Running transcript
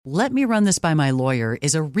"Let me run this by my lawyer"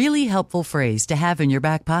 is a really helpful phrase to have in your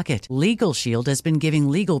back pocket. Legal Shield has been giving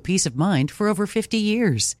legal peace of mind for over 50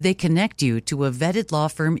 years. They connect you to a vetted law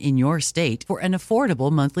firm in your state for an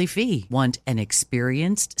affordable monthly fee. Want an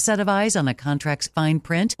experienced set of eyes on a contract's fine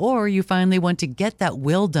print? Or you finally want to get that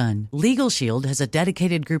will done? Legal Shield has a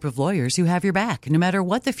dedicated group of lawyers who have your back, no matter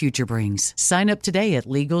what the future brings. Sign up today at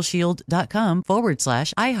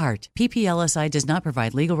LegalShield.com/iHeart. PPLSI does not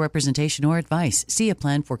provide legal representation or advice. See a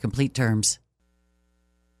plan for complete terms.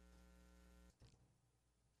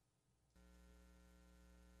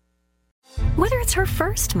 Whether it's her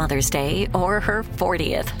first Mother's Day or her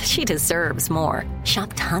 40th, she deserves more.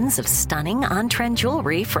 Shop tons of stunning on-trend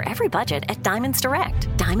jewelry for every budget at Diamonds Direct.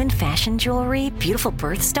 Diamond fashion jewelry, beautiful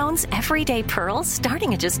birthstones, everyday pearls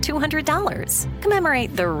starting at just $200.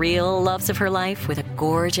 Commemorate the real loves of her life with a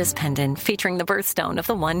gorgeous pendant featuring the birthstone of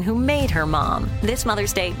the one who made her mom. This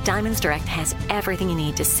Mother's Day, Diamonds Direct has everything you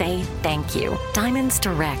need to say thank you. Diamonds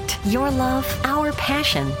Direct. Your love, our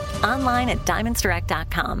passion. Online at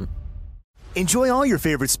diamondsdirect.com. Enjoy all your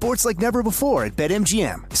favorite sports like never before at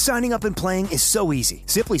BetMGM. Signing up and playing is so easy.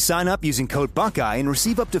 Simply sign up using code Buckeye and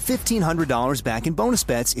receive up to $1,500 back in bonus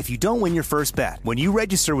bets if you don't win your first bet. When you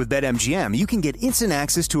register with BetMGM, you can get instant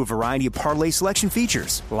access to a variety of parlay selection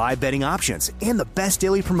features, live betting options, and the best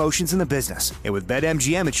daily promotions in the business. And with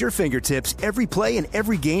BetMGM at your fingertips, every play and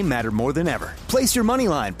every game matter more than ever. Place your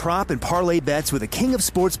moneyline, prop, and parlay bets with the king of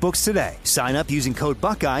sportsbooks today. Sign up using code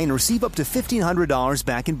Buckeye and receive up to $1,500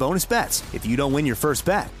 back in bonus bets if you don't win your first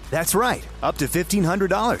bet. That's right, up to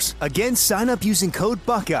 $1,500. Again, sign up using code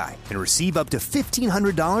Buckeye and receive up to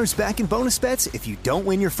 $1,500 back in bonus bets if you don't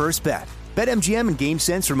win your first bet. BetMGM and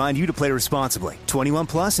GameSense remind you to play responsibly. 21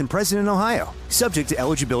 plus and present in Ohio. Subject to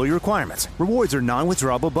eligibility requirements. Rewards are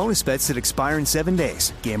non-withdrawable bonus bets that expire in 7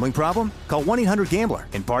 days. Gambling problem? Call 1-800-GAMBLER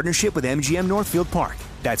in partnership with MGM Northfield Park.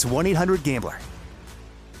 That's 1-800-GAMBLER.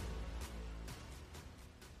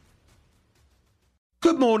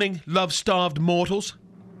 Good morning, love-starved mortals.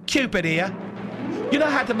 Cupid here. You know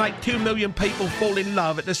how to make 2 million people fall in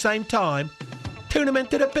love at the same time? Tune them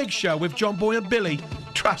into the big show with John Boy and Billy.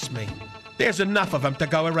 Trust me, there's enough of them to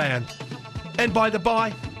go around. And by the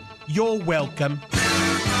by, you're welcome.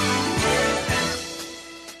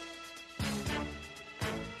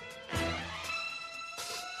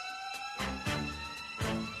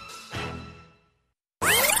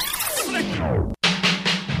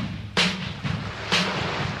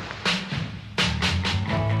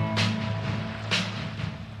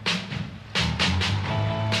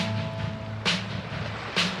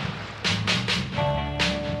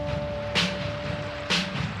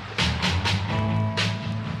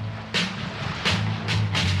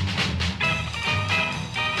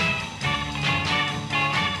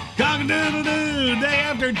 Day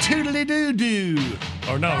after toodly-doo-doo.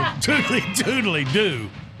 Or no, toodly-doodly-doo.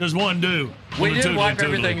 There's one do. We did wipe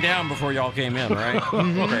everything down before y'all came in, right?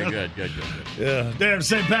 Very good. Yeah, day after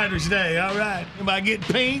St. Patrick's Day. All right. Anybody get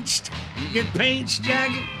pinched? You get pinched,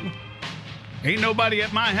 Jackie? Ain't nobody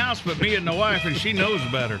at my house but me and the wife, and she knows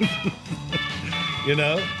better. You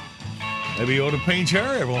know? Maybe you ought to pinch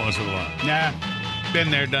her every once in a while. Nah,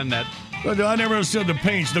 been there, done that. But I never understood the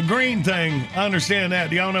pinch. The green thing, I understand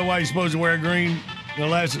that. Do y'all know why you're supposed to wear green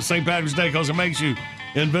last St. Patrick's Day? Because it makes you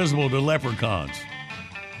invisible to leprechauns.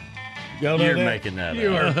 Y'all know You're that? making that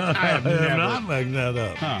You up. Are, I am not making that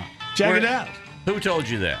up. Huh. Check it out. Who told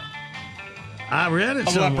you that? I read it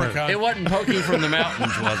A somewhere. leprechaun. It wasn't Pokey from the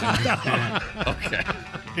mountains, was it? Okay.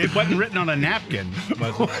 It wasn't written on a napkin,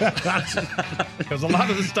 was it? Because a lot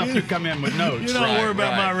of the stuff you come in with notes. You don't worry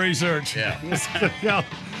about my research. Yeah. Y'all,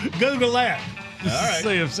 Google that. All right.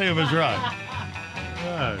 See if it's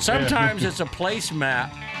right. Sometimes it's a place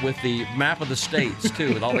map with the map of the states,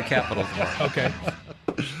 too, with all the capitals. Okay.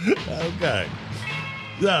 Okay.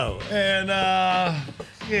 So, and,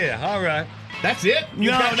 yeah, all right. That's it?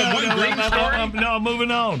 No,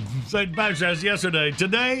 moving on. St. Patrick's Day yesterday.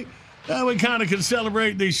 Today, we kind of can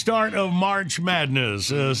celebrate the start of March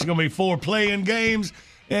Madness. It's going to be 4 playing games,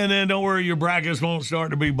 and then don't worry, your brackets won't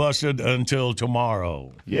start to be busted until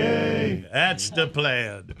tomorrow. Yay. That's the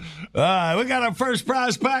plan. All right, we got our first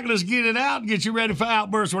prize pack. Let's get it out and get you ready for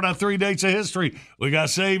Outburst with our 3 dates of history. We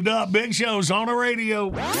got saved up. Big Show's on the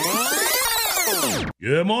radio.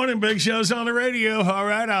 Good morning, Big Show's on the radio. All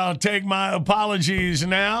right, I'll take my apologies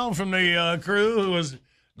now from the crew who was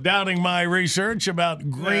doubting my research about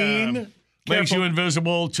green makes you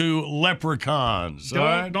invisible to leprechauns.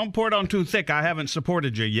 Don't pour it on too thick. I haven't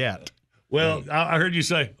supported you yet. Well, I heard you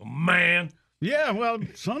say, man. Yeah, well,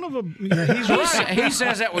 son of a... He's right. He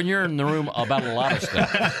says that when you're in the room about a lot of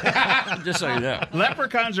stuff. Just so you know.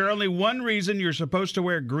 Leprechauns are only one reason you're supposed to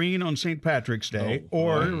wear green on St. Patrick's Day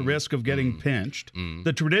or risk of getting pinched.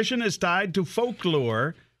 The tradition is tied to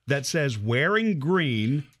folklore that says wearing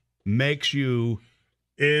green makes you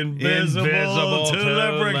invisible to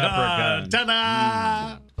leprechauns.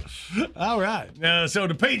 Ta-da! All right. So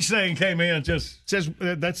the peach thing came in. Just says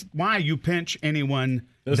that's why you pinch anyone.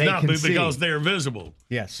 It's they not can because see. they're visible.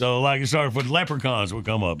 Yes. So like it started with leprechauns would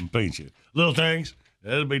come up and pinch you. Little things.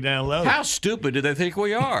 That'll be down low. How stupid do they think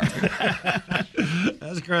we are?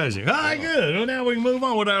 That's crazy. All right, good. Well, now we can move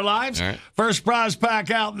on with our lives. Right. First prize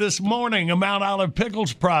pack out this morning, a Mount Olive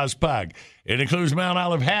Pickles prize pack. It includes Mount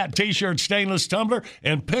Olive hat, T-shirt, stainless tumbler,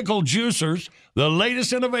 and pickle juicers. The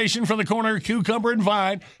latest innovation from the corner of Cucumber and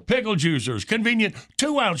Vine, pickle juicers. Convenient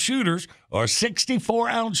 2-ounce shooters or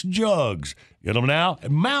 64-ounce jugs. Get them now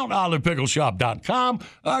at MountOlivePickleshop.com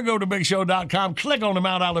or go to BigShow.com. Click on the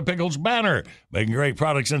Mount Olive Pickles banner. Making great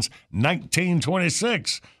products since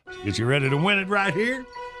 1926. Get you ready to win it right here.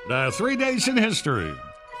 3 days in history.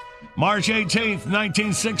 March 18th,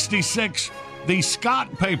 1966, the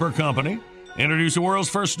Scott Paper Company introduced the world's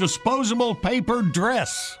first disposable paper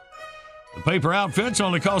dress. The paper outfits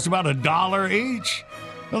only cost about $1 each.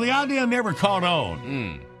 Well, the idea never caught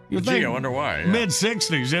on. Gee, I wonder why. Yeah.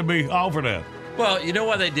 Mid-'60s, they'd be all for that. Well, you know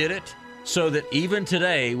why they did it? So that even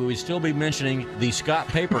today, we would still be mentioning the Scott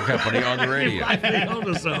Paper Company on the radio. Might be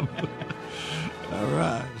onto something. All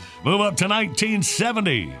right. Move up to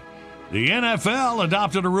 1970. The NFL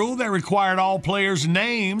adopted a rule that required all players'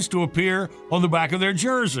 names to appear on the back of their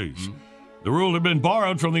jerseys. The rule had been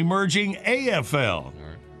borrowed from the emerging AFL.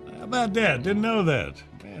 How about that? Didn't know that.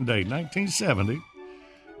 Mandate, 1970.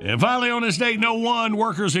 And finally, on this date,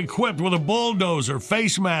 workers equipped with a bulldozer,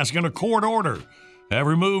 face mask, and a court order have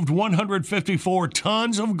removed 154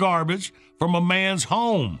 tons of garbage from a man's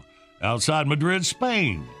home outside Madrid,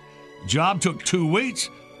 Spain. The job took 2 weeks.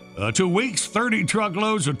 2 weeks, 30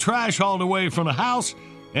 truckloads of trash hauled away from the house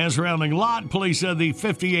and surrounding lot. Police said the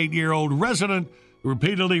 58-year-old resident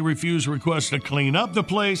repeatedly refused requests to clean up the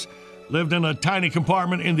place, lived in a tiny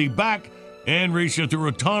compartment in the back, and reached it through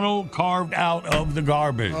a tunnel carved out of the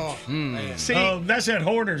garbage. See, That's that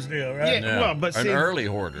hoarder's deal, right? Yeah, well, but An see, early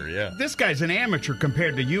hoarder, yeah. this guy's an amateur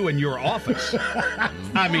compared to you and your office.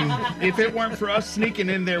 I mean, if it weren't for us sneaking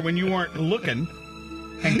in there when you weren't looking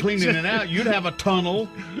and cleaning it out, you'd have a tunnel.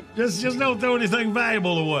 Just don't throw anything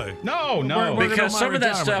valuable away. No. Because some of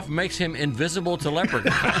that stuff makes him invisible to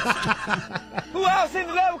leprechauns. Who else in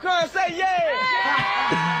the leprechaun say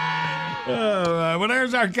yeah? All right, well,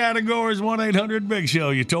 there's our categories.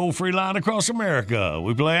 1-800-BIG-SHOW, your toll-free line across America.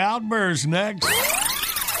 We play Outburst next.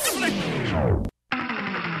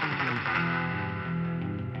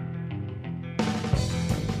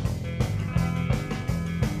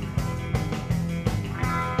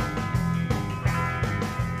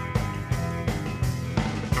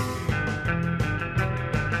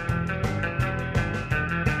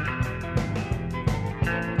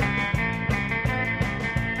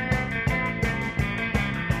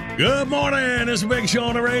 Good morning. It's a Big Show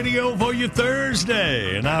on the radio for you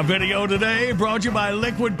Thursday. And our video today brought to you by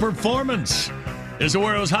Liquid Performance. It's the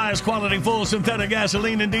world's highest quality full synthetic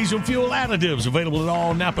gasoline and diesel fuel additives available at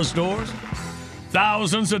all Napa stores.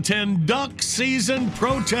 Thousands attend Duck Season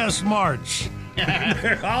Protest March.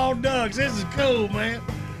 They're all ducks. This is cool, man.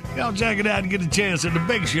 Y'all check it out and get a chance at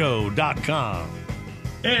thebigshow.com.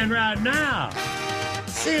 And right now,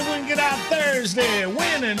 see if we can get out Thursday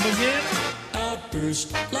winning beginning.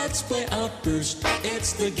 Outburst, let's play Outburst.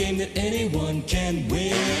 It's the game that anyone can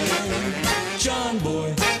win. John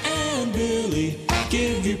Boy and Billy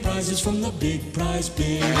give you prizes from the big prize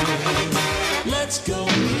bin. Let's go,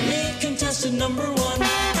 meet contestant number 1.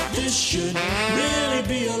 This should really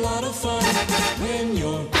be a lot of fun. When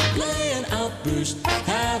you're playing Outburst,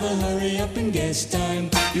 have a hurry up and guess time.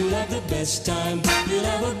 You'll have the best time. You'll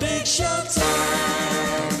have a big show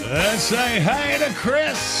time. Let's say hi to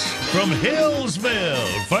Chris from Hillsville,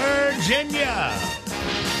 Virginia.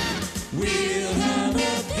 We'll have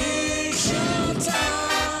a big show time.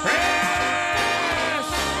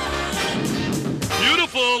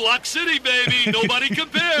 Beautiful, Lock City, baby. Nobody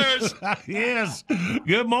compares. Yes.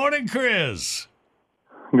 Good morning, Chris.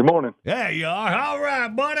 Good morning. There you are. All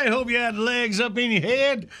right, buddy. Hope you had legs up in your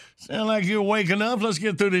head. Sound like you're waking up. Let's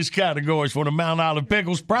get through these categories for the Mount Olive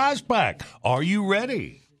Pickles prize pack. Are you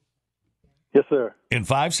ready? Yes, sir. In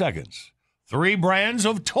 5 seconds, 3 brands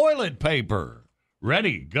of toilet paper.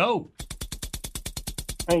 Ready, go.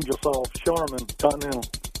 Angel Soft, Charmin, Continental.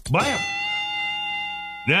 Bam.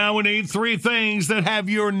 Now we need 3 things that have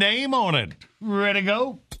your name on it. Ready to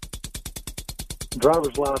go?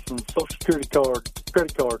 Driver's license, social security card,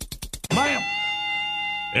 credit card. Bam!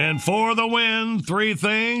 And for the win, 3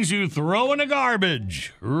 things you throw in the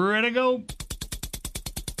garbage. Ready to go?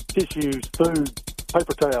 Tissues, food,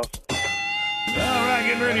 paper towels. All right,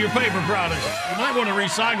 getting rid of your paper products. You might want to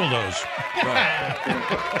recycle those. Right.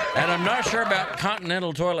 And I'm not sure about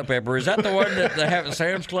Continental toilet paper. Is that the one that they have at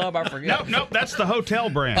Sam's Club? I forget. Nope, that's the hotel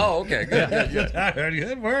brand. Oh, okay, good.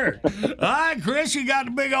 Good work. All right, Chris, you got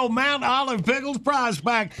the big old Mount Olive Pickles prize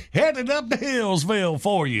pack headed up to Hillsville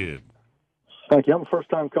for you. Thank you. I'm a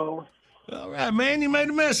first-time caller. All right, man, you made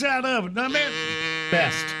a mess out of it. Not man.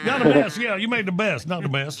 Best. Not the best. Yeah, you made the best, not the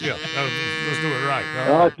best. Yeah, let's do it right.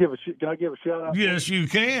 All right. Can I give a shout out? Yes, you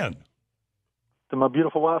can. To my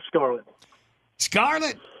beautiful wife, Scarlett.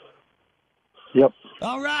 Scarlett? Yep.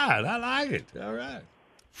 All right, I like it. All right.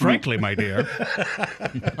 Frankly, my dear.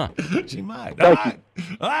 She might. All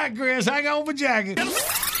right, Chris, hang on for jacket.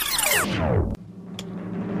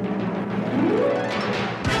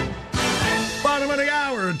 Bottom of the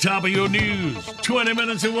hour, top of your news. 20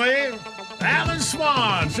 minutes away, Alan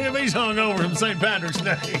Swan. See if he's hung over from St. Patrick's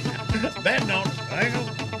Day. Betting on it. Hang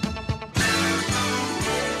on.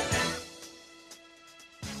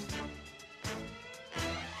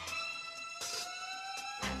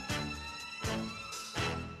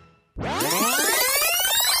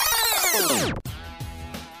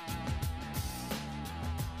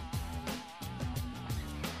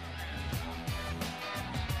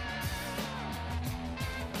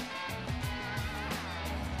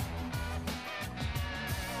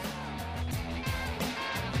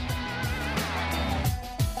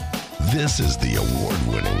 This is the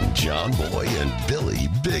award-winning John Boy and Billy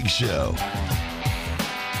Big Show.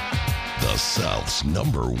 The South's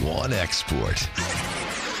 #1 export.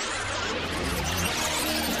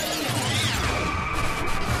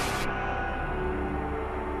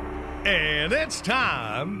 And it's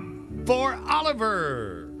time for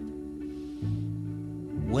Oliver.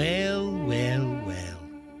 Well.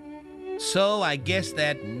 So I guess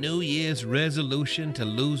that New Year's resolution to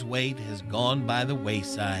lose weight has gone by the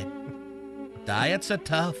wayside. Diets are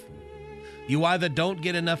tough. You either don't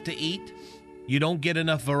get enough to eat, you don't get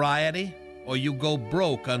enough variety, or you go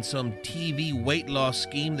broke on some TV weight loss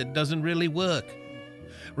scheme that doesn't really work.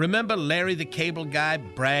 Remember Larry the Cable Guy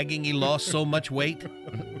bragging he lost so much weight?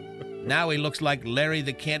 Now he looks like Larry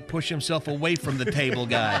that can't push himself away from the table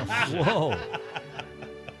guy. Whoa.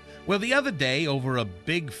 Well, the other day, over a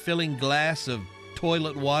big filling glass of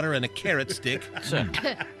toilet water and a carrot stick,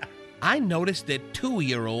 I noticed that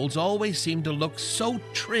 2-year-olds always seem to look so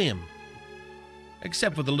trim.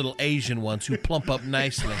 Except for the little Asian ones who plump up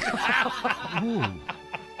nicely.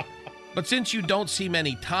 But since you don't see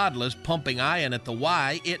many toddlers pumping iron at the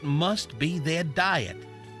Y, it must be their diet.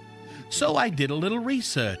 So I did a little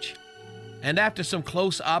research. And after some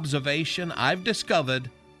close observation, I've discovered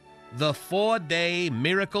the 4-day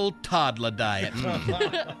miracle toddler diet.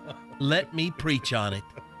 Let me preach on it.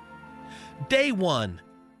 Day 1,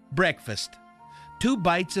 breakfast. 2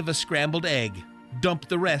 bites of a scrambled egg. Dump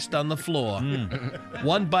the rest on the floor.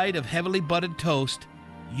 1 bite of heavily buttered toast.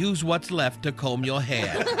 Use what's left to comb your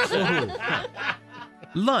hair.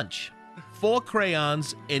 Lunch. 4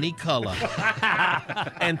 crayons, any color.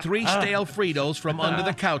 And 3 stale Fritos from under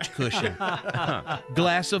the couch cushion.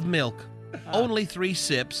 Glass of milk. Only 3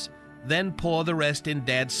 sips. Then pour the rest in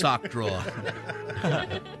Dad's sock drawer.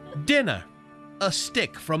 Dinner. A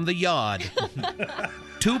stick from the yard.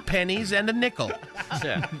 2 pennies and a nickel.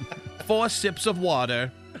 4 sips of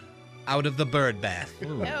water out of the bird bath.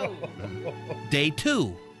 No. Day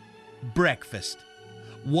 2. Breakfast.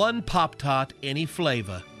 1 Pop-Tart, any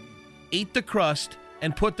flavor. Eat the crust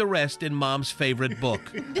and put the rest in Mom's favorite book.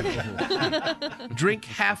 Drink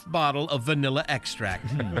half bottle of vanilla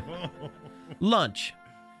extract. Lunch.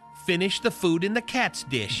 Finish the food in the cat's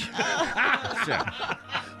dish.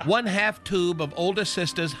 1/2 tube of older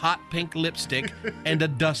sister's hot pink lipstick and a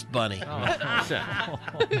dust bunny.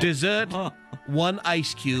 Dessert, 1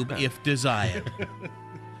 ice cube if desired.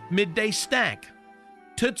 Midday snack.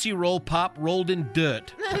 Tootsie Roll Pop rolled in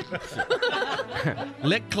dirt.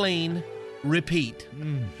 Lick clean, repeat.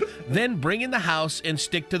 Then bring in the house and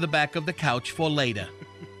stick to the back of the couch for later.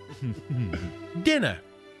 Dinner.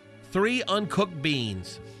 3 uncooked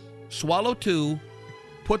beans. Swallow 2,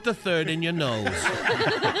 put the 3rd in your nose.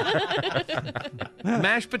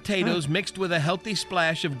 Mashed potatoes mixed with a healthy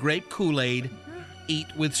splash of grape Kool-Aid. Eat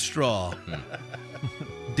with straw.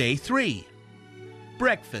 Day 3.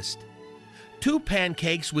 Breakfast. 2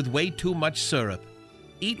 pancakes with way too much syrup.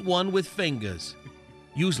 Eat 1 with fingers.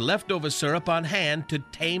 Use leftover syrup on hand to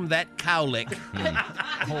tame that cowlick.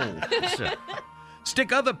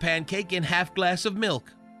 Stick other pancake in half glass of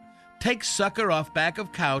milk. Take sucker off back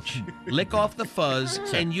of couch, lick off the fuzz,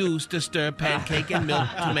 and use to stir pancake and milk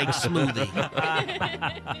to make smoothie.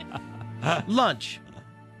 Lunch.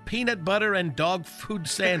 Peanut butter and dog food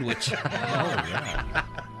sandwich.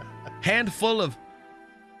 Handful of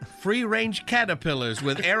free-range caterpillars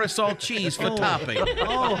with aerosol cheese for topping.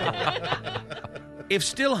 If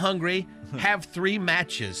still hungry, have 3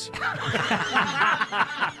 matches.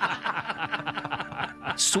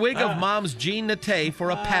 Swig of Mom's Jean Nate for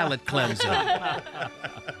a palate cleanser.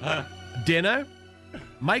 Dinner?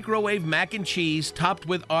 Microwave mac and cheese topped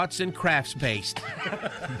with arts and crafts paste.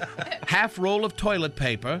 Half roll of toilet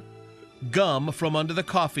paper. Gum from under the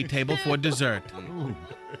coffee table for dessert.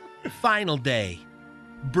 Final day.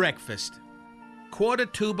 Breakfast. Quarter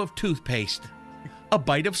tube of toothpaste. A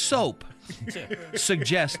bite of soap.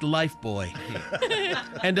 Suggest Lifebuoy.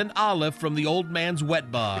 And an olive from the old man's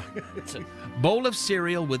wet bar. Bowl of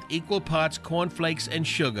cereal with equal parts cornflakes and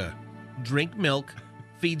sugar. Drink milk.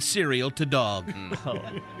 Feed cereal to dog.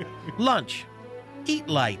 Lunch. Eat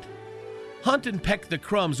light. Hunt and peck the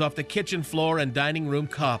crumbs off the kitchen floor and dining room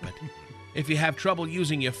carpet. If you have trouble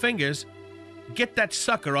using your fingers, get that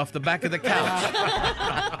sucker off the back of the couch.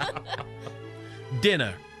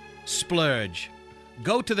 Dinner. Splurge.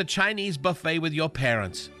 Go to the Chinese buffet with your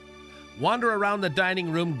parents. Wander around the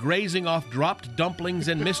dining room grazing off dropped dumplings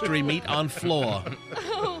and mystery meat on floor.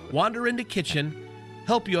 Wander into kitchen.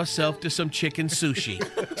 Help yourself to some chicken sushi.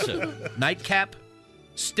 Nightcap.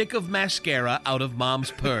 Stick of mascara out of Mom's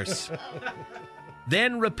purse.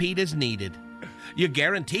 Then repeat as needed. You're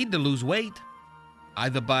guaranteed to lose weight,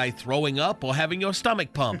 either by throwing up or having your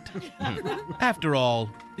stomach pumped. After all,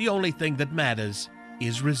 the only thing that matters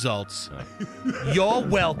is results. You're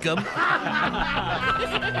welcome.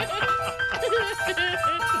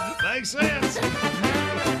 Makes sense.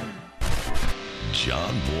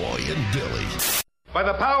 John Boy and Billy. By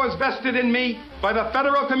the powers vested in me by the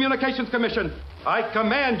Federal Communications Commission, I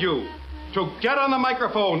command you to get on the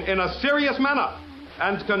microphone in a serious manner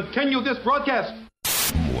and continue this broadcast.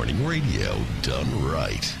 Morning radio done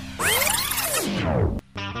right.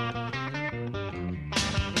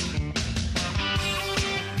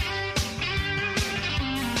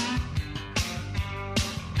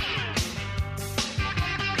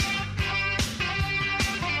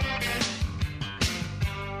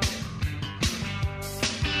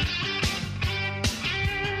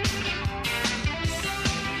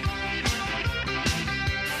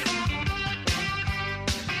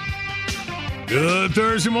 Good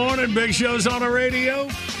Thursday morning. Big shows on the radio.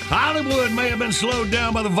 Hollywood may have been slowed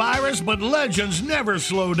down by the virus, but legends never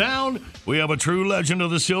slow down. We have a true legend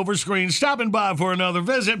of the silver screen stopping by for another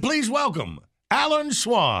visit. Please welcome Alan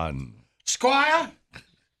Swan. Squire,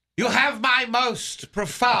 you have my most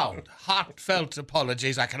profound, heartfelt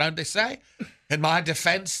apologies, I can only say. In my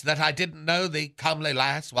defense, that I didn't know the comely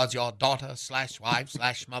lass was your daughter / wife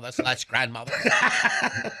 / mother / grandmother.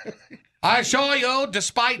 I assure you,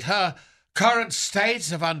 despite her current state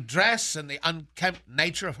of undress and the unkempt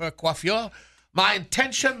nature of her coiffure, my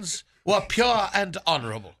intentions were pure and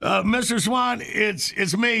honorable. Mr. Swan,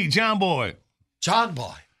 it's me, John Boy. John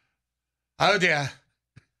Boy? Oh, dear.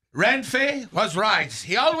 Renfrey was right.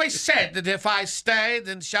 He always said that if I stayed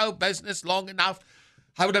in show business long enough,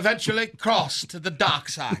 I would eventually cross to the dark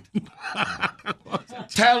side.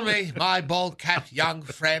 Tell me, my bald-capped young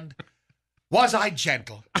friend, was I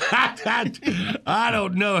gentle? I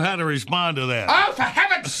don't know how to respond to that. Oh, for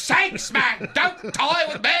heaven's sakes, man, don't toy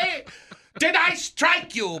with me. Did I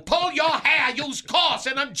strike you, pull your hair, use coarse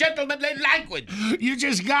and ungentlemanly language? You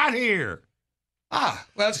just got here. Ah,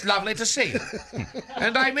 well, it's lovely to see you.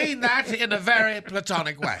 And I mean that in a very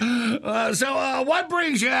platonic way. So what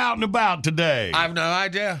brings you out and about today? I've no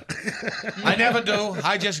idea. I never do.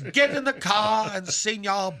 I just get in the car and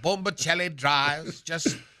Signor Bombacelli drives,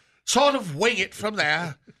 just sort of wing it from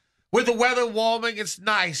there. With the weather warming, it's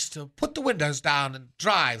nice to put the windows down and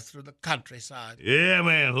drive through the countryside. Yeah,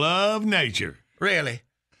 man, love nature. Really?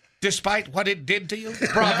 Despite what it did to you?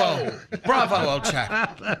 Bravo. Bravo, old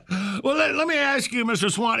chap. Well, let me ask you, Mr.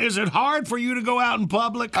 Swan, is it hard for you to go out in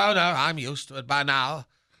public? Oh, no, I'm used to it by now.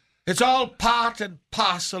 It's all part and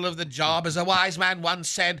parcel of the job. As a wise man once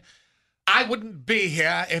said, I wouldn't be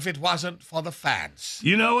here if it wasn't for the fans.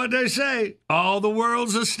 You know what they say, all the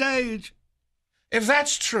world's a stage. If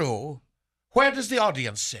that's true, where does the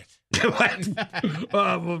audience sit?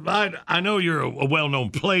 I know you're a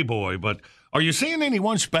well-known playboy, but are you seeing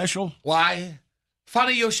anyone special? Why,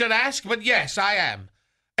 funny you should ask, but yes, I am.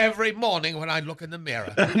 every morning when I look in the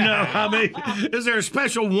mirror. No, I mean, is there a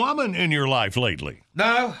special woman in your life lately?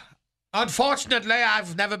 No. Unfortunately,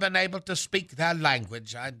 I've never been able to speak their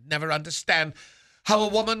language. I never understand how a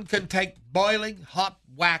woman can take boiling hot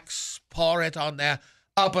wax, pour it on their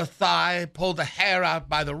upper thigh, pull the hair out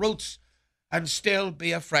by the roots, and still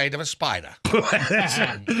be afraid of a spider.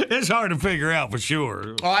 It's hard to figure out for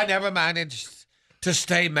sure. Oh, I never managed to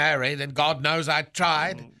stay married, and God knows I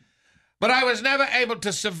tried. But I was never able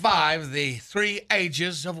to survive the 3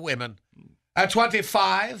 ages of women. At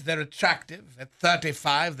 25, they're attractive. At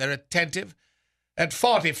 35, they're attentive. At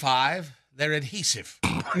 45, they're adhesive.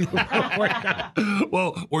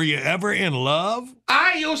 Well, were you ever in love?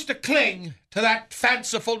 I used to cling to that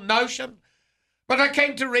fanciful notion, but I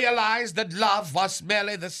came to realize that love was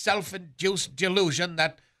merely the self-induced delusion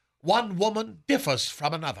that one woman differs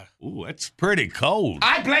from another. Ooh, that's pretty cold.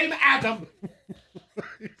 I blame Adam.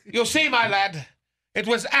 You see, my lad, it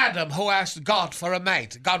was Adam who asked God for a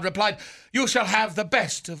mate. God replied, "You shall have the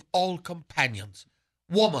best of all companions,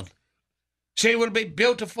 woman. She will be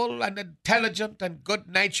beautiful and intelligent and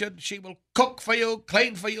good-natured. She will cook for you,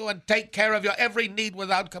 clean for you, and take care of your every need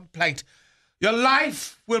without complaint. Your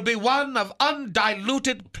life will be one of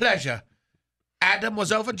undiluted pleasure." Adam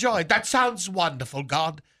was overjoyed. "That sounds wonderful,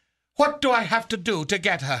 God. What do I have to do to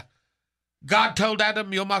get her?" God told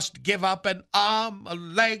Adam, "You must give up an arm, a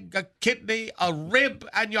leg, a kidney, a rib,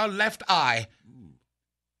 and your left eye."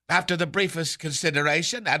 After the briefest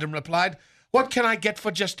consideration, Adam replied, "What can I get for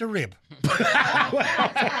just a rib?"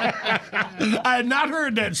 I had not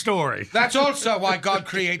heard that story. That's also why God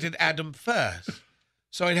created Adam first,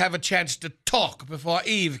 so he'd have a chance to talk before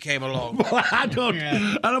Eve came along. Well, I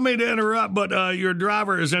don't mean to interrupt, but your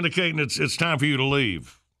driver is indicating it's time for you to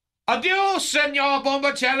leave. Adieu, Senor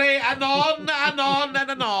Bombacelli, anon, anon,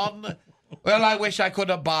 and anon. Well, I wish I could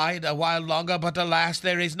abide a while longer, but alas,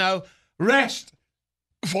 there is no rest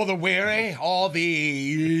for the weary or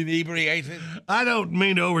the inebriated. I don't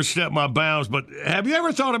mean to overstep my bounds, but have you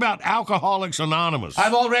ever thought about Alcoholics Anonymous?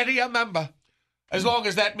 I'm already a member, as long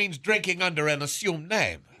as that means drinking under an assumed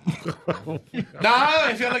name. Now,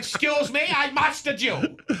 if you'll excuse me, I must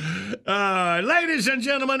adieu. Ladies and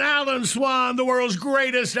gentlemen, Alan Swan, the world's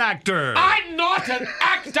greatest actor. I'm not an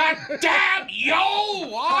actor, damn you!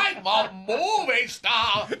 I'm a movie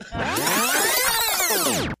star.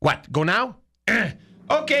 What, go now?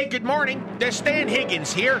 Okay, good morning. There's Stan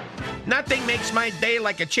Higgins here. Nothing makes my day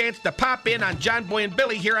like a chance to pop in on John Boy and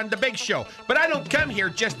Billy here on The Big Show. But I don't come here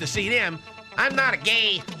just to see them. I'm not a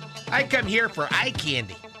gay. I come here for eye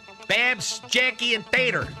candy. Babs, Jackie, and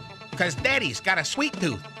Thur. Because Daddy's got a sweet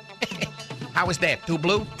tooth. How was that? Too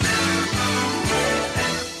blue?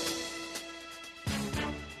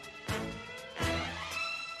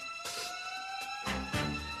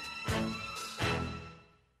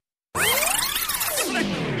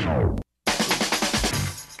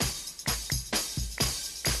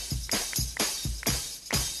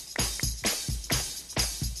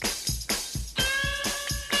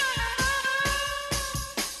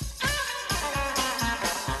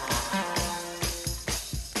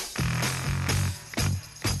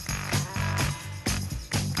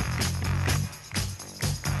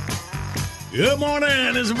 Good morning.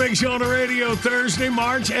 It's a Big Show on the radio, Thursday,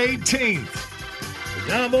 March 18th.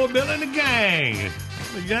 John Boy, Bill, and the gang.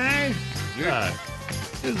 The gang? Yeah.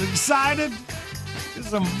 Is excited. Get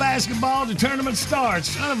some basketball. The tournament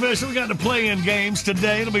starts. Unofficial. We got the play-in games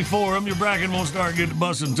today. It'll be 4 of them. Your bracket won't start getting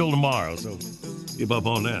busted until tomorrow, so keep up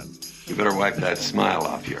on that. You better wipe that smile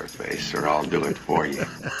off your face, or I'll do it for you.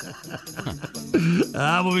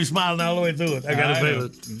 I will be smiling all the way through it. I got to feel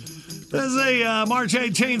it. This is a March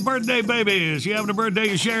 18th birthday babies. You having a birthday,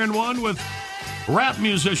 you're sharing one with rap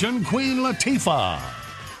musician Queen Latifah.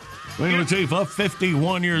 Queen Latifah,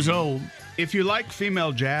 51 years old. If you like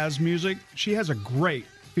female jazz music, she has a great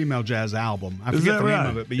female jazz album. I forget the name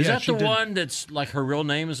of it, but is yeah, that the one that's like her real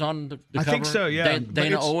name is on the cover? I think so, yeah.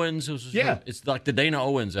 Dana Owens. It's like the Dana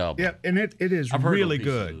Owens album. Yeah, and it is really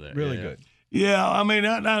good. Really good. Yeah, I mean,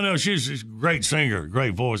 I know she's a great singer,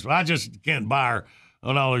 great voice, but I just can't buy her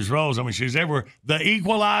on all these roles. I mean, she's everywhere. The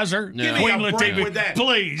Equalizer, Give Queen me a break Latifah, with that.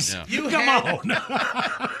 please. You Come on.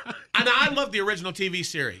 And I love the original TV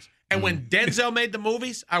series. And when Denzel made the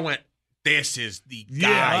movies, I went, this is the guy.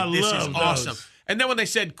 Yeah, I this is love awesome. those. And then when they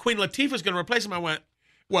said Queen Latifah's going to replace him, I went,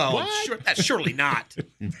 well, surely not.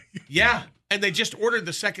 Yeah. And they just ordered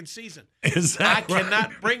the second season. Is that I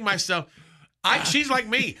cannot bring myself. She's like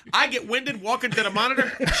me. I get winded walking to the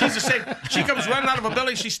monitor. She's the same. She comes running out of a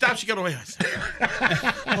building. She stops. She goes away.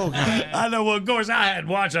 Oh, God. I know. Well, of course, I had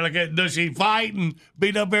watched it. Like, does she fight and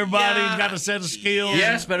beat up everybody? Yeah. Got a set of skills.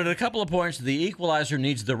 Yes, but at a couple of points, the equalizer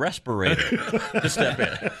needs the respirator to step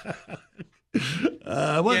in.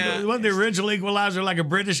 Wasn't the original equalizer like a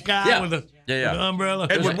British guy with an umbrella?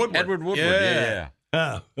 Edward Woodward. Edward Woodward. Yeah.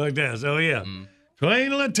 Oh, like that. So, yeah.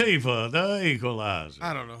 Queen Latifah, the equalizer.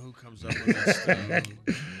 I don't know who comes up with this stuff.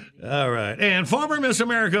 All right. And former Miss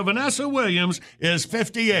America Vanessa Williams is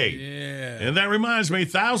 58. Yeah. And that reminds me,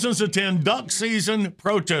 thousands attend duck season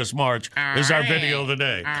protest march is our video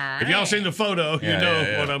today. If y'all seen the photo, you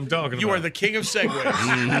know what I'm talking about. You are the king of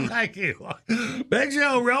segues. Thank you. Big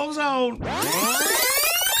Show rolls on.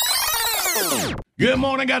 Good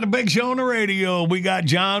morning. Got the Big Show on the radio. We got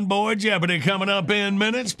John Boy Jeopardy coming up in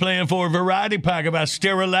minutes, playing for a variety pack of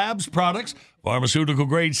Astera Labs products.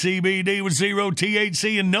 Pharmaceutical-grade CBD with 0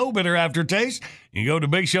 THC and no bitter aftertaste. You can go to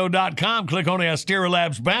BigShow.com, click on the Astera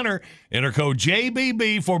Labs banner, enter code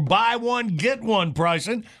JBB for buy one, get one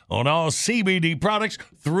pricing on all CBD products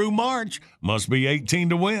through March. Must be 18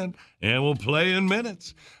 to win, and we'll play in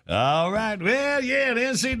minutes. All right. Well, yeah, the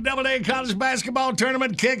NCAA college basketball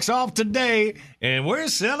tournament kicks off today, and we're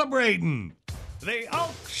celebrating. The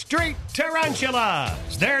Oak Street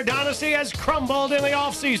Tarantulas. Their dynasty has crumbled in the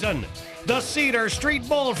offseason. The Cedar Street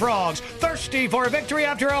Bullfrogs, thirsty for a victory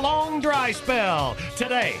after a long dry spell.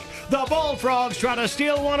 Today, the Bullfrogs try to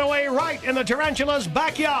steal one away right in the Tarantulas'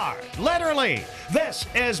 backyard. Literally, this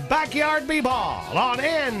is Backyard B-Ball on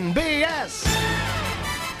NBS.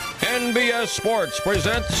 NBS Sports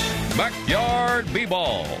presents Backyard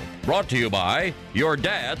B-Ball. Brought to you by your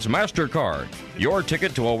dad's MasterCard. Your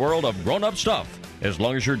ticket to a world of grown-up stuff, as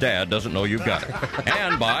long as your dad doesn't know you've got it.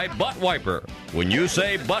 And by Butt Wiper. When you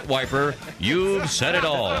say Butt Wiper, you've said it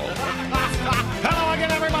all. Hello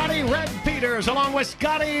again, everybody. Red Peters along with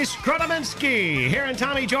Scotty Skrodominski here in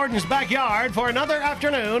Tommy Jordan's backyard for another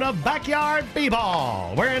afternoon of Backyard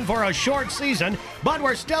B-Ball. We're in for a short season, but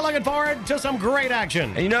we're still looking forward to some great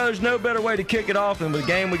action. And you know, there's no better way to kick it off than with the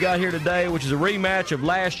game we got here today, which is a rematch of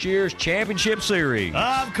last year's championship series.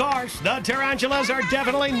 Of course, the Tarantulas are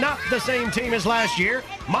definitely not the same team as last year.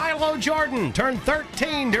 Milo Jordan turned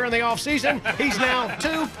 13 during the offseason. He's now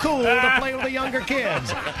too cool to play with the younger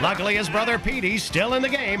kids. Luckily, his brother Petey's still in the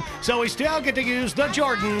game, so we still get to use the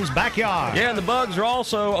Jordan's backyard. Yeah, and the Bugs are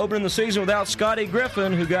also opening the season without Scotty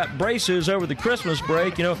Griffin, who got braces over the Christmas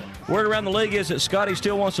break. You know, word around the league is that Scotty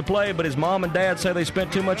still wants to play, but his mom and dad say they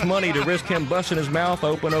spent too much money to risk him busting his mouth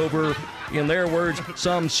open over, in their words,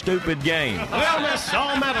 some stupid game. We'll miss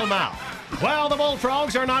all metal mouth. Well, the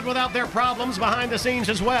Bullfrogs are not without their problems behind the scenes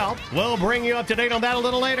as well. We'll bring you up to date on that a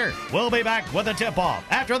little later. We'll be back with a tip-off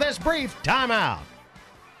after this brief timeout.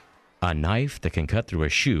 A knife that can cut through a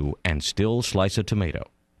shoe and still slice a tomato.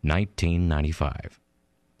 1995.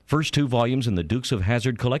 First 2 volumes in the Dukes of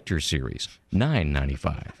Hazzard Collector's Series.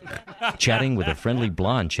 $9.95. Chatting with a friendly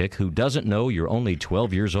blonde chick who doesn't know you're only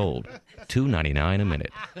 12 years old. $2.99 a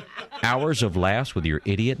minute. Hours of laughs with your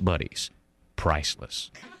idiot buddies. Priceless.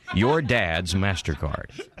 Your dad's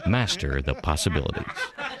MasterCard. Master the possibilities.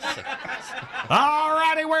 All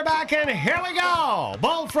righty, we're back, and here we go.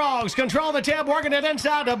 Bullfrogs control the tip, working it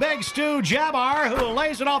inside to Big Stu Jabbar, who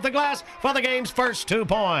lays it off the glass for the game's first 2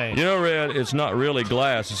 points. You know, Red, it's not really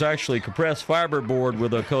glass. It's actually compressed fiberboard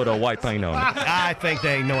with a coat of white paint on it. I think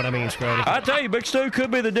they know what I mean, Scrody. I tell you, Big Stu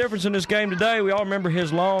could be the difference in this game today. We all remember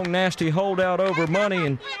his long, nasty holdout over money,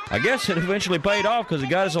 and I guess it eventually paid off because he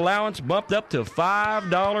got his allowance bumped up to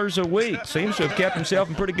 $5 a week. Seems to have kept himself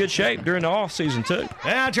in pretty good shape during the offseason, too.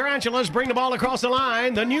 Yeah, Tarantulas bring the ball across the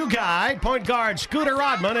line. The new guy, point guard Scooter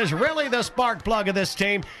Rodman, is really the spark plug of this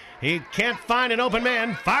team. He can't find an open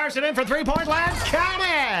man. Fires it in for three-point land. Count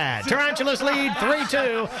it! Tarantulas lead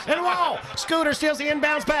 3-2. And whoa! Scooter steals the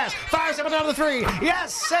inbounds pass. Fires up another three.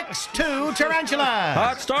 Yes, 6-2 Tarantulas.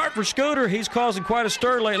 Hot start for Scooter. He's causing quite a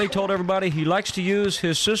stir lately. Told everybody he likes to use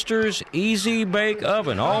his sister's Easy Bake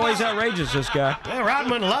Oven. Always outrageous, this guy. Well,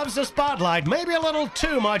 Rodman loves the spotlight. Maybe a little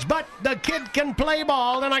too much, but the kid can play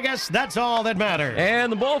ball, and I guess that's all that matters.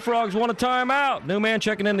 And the Bullfrogs want a timeout. New man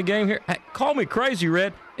checking in the game here. Hey, call me crazy,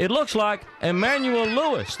 Red. It looks like Emmanuel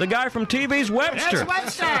Lewis, the guy from TV's Webster. It's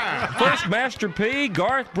Webster! First Master P,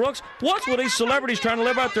 Garth Brooks. What's with these celebrities trying to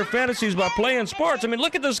live out their fantasies by playing sports? I mean,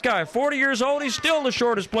 look at this guy. 40 years old. He's still the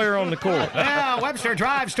shortest player on the court. Yeah, Webster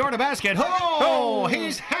drives toward the basket. Oh,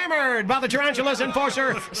 he's hammered by the Tarantulas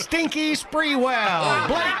enforcer, Stinky Spreewell.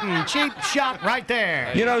 Blatant cheap shot right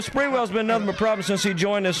there. You know, Spreewell's been nothing but problem since he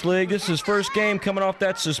joined this league. This is his first game coming off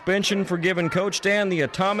that suspension for giving Coach Dan the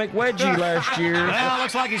atomic wedgie last year. Well,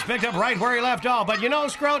 looks like like he's picked up right where he left off. But you know,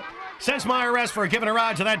 Scroat, since my arrest for giving a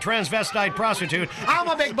ride to that transvestite prostitute, I'm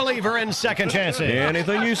a big believer in second chances.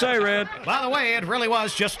 Anything you say, Red. By the way, it really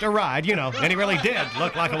was just a ride, you know, and he really did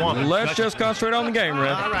look like a woman. Let's just concentrate on the game,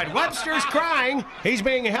 Red. All right, Webster's crying. He's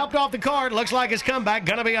being helped off the court. Looks like his comeback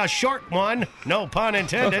gonna be a short one. No pun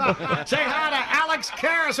intended. Say hi to Alex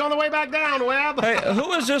Karras on the way back down, Webb. Hey,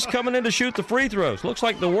 who is this coming in to shoot the free throws? Looks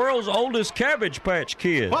like the world's oldest Cabbage Patch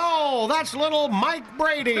Kid. Oh, that's little Mike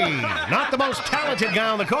Brady. Not the most talented guy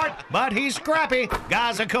on the court, but he's scrappy.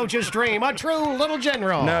 Guy's a coach's dream, a true little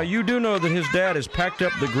general. Now, you do know that his dad has packed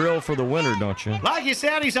up the grill for the winter, don't you? Like you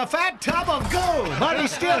said, he's a fat tub of goo, but he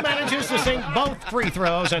still manages to sink both free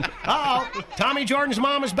throws. And, Tommy Jordan's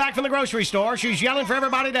mom is back from the grocery store. She's yelling for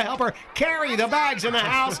everybody to help her carry the bags in the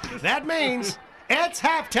house. That means it's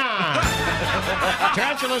halftime.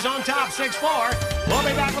 Tarantula's on top, 6-4. We'll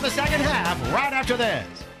be back with the second half right after this.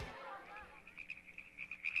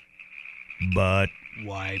 Butt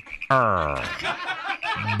wipe.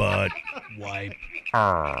 Butt wipe.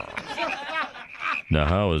 Now,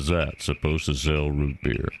 how is that supposed to sell root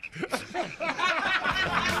beer?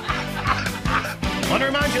 I want to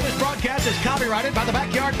remind you this broadcast is copyrighted by the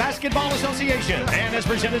Backyard Basketball Association and is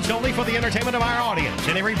presented solely for the entertainment of our audience.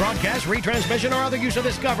 Any rebroadcast, retransmission, or other use of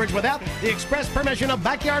this coverage without the express permission of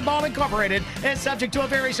Backyard Ball Incorporated is subject to a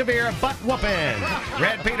very severe butt whooping.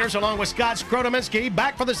 Red Peters, along with Scott Skrodominski,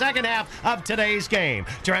 back for the second half of today's game.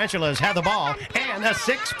 Tarantulas have the ball and a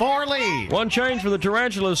 6-4 lead. One change for the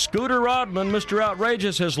Tarantulas. Scooter Rodman, Mr.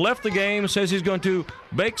 Outrageous, has left the game, says he's going to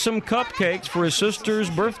bake some cupcakes for his sister's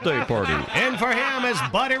birthday party. And for him is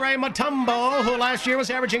Buddy Ray Mutombo, who last year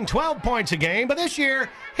was averaging 12 points a game, but this year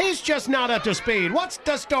he's just not up to speed. What's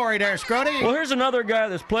the story there, Scrody? Well, here's another guy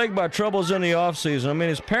that's plagued by troubles in the offseason. I mean,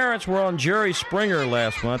 his parents were on Jerry Springer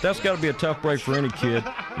last month. That's got to be a tough break for any kid.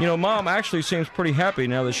 You know, Mom actually seems pretty happy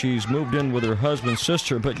now that she's moved in with her husband's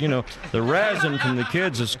sister, but, you know, the razzing from the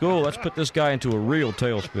kids at school, let's put this guy into a real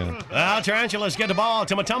tailspin. Well, Tarantulas get the ball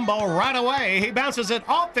to Mutombo right away. He bounces it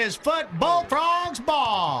off his foot. Bullfrog's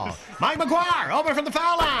ball. Mike McGuire over from the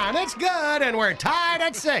foul line. It's good, and we're tied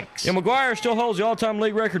at 6. Yeah, McGuire still holds the all-time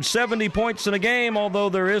league record, 70 points in a game, although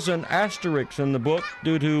there is an asterisk in the book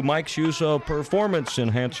due to Mike's use of performance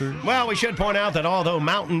enhancers. Well, we should point out that although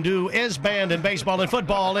Mountain Dew is banned in baseball and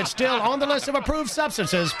football, it's still on the list of approved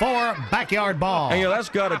substances for backyard ball. And, you know, that's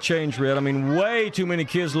got to change, Red. I mean, way too many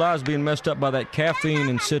kids' lives being messed up by that caffeine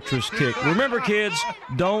and citrus kick. Remember, kids,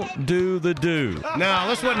 don't do the do. Now,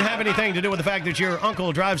 this wouldn't have anything to do with the fact that your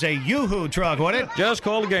uncle drives a Yoo-Hoo truck, would it? Just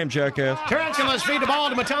call the game, jackass. Tarantulas feed the ball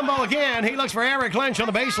to Mutombo again. He looks for Eric Lynch on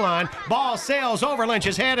the baseline. Ball sails over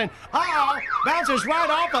Lynch's head and, bounces right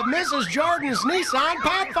off of Mrs. Jordan's Nissan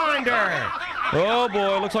Pathfinder. Oh,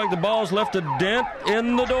 boy, looks like the ball's left a dent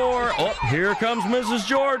in the door. Oh, here comes Mrs.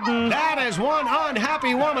 Jordan. That is one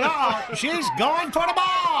unhappy woman. She's going for the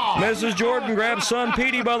ball. Mrs. Jordan grabs son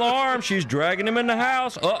Petey by the arm. She's dragging him in the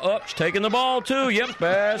house. She's taking the ball, too. Yep,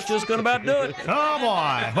 that's just going to about do it. Oh,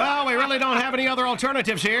 boy. Well, we really don't have any other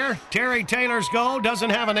alternatives here. Terry Taylor's goal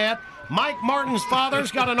doesn't have a net. Mike Martin's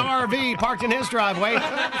father's got an RV parked in his driveway.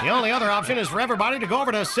 The only other option is for everybody to go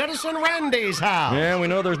over to Citizen Randy's house. Yeah, we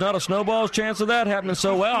know there's not a snowball's chance of that happening,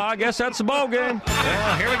 so, well, I guess that's the ball game.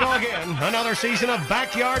 Well, here we go again. Another season of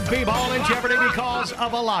backyard b-ball in jeopardy because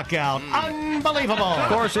of a lockout. Unbelievable. Of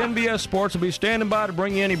course, NBS Sports will be standing by to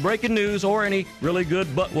bring you any breaking news or any really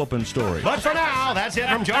good butt-whooping stories. But for now, that's it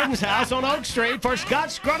from Jordan's house on Oak Street. For Scott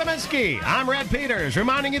Skrodominski, I'm Red Peters,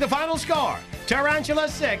 reminding you the final score. Tarantula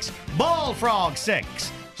 6, Bullfrog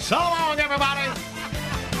 6. So long, everybody.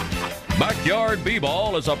 Backyard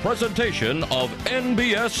B-Ball is a presentation of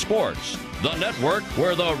NBS Sports, the network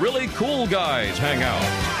where the really cool guys hang out.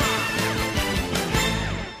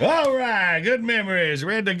 All right, good memories.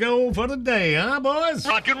 Ready to go for the day, huh, boys?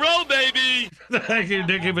 Rock and roll, baby. Thank you,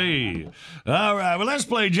 Dickie B. All right, well, let's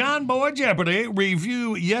play John Boy Jeopardy.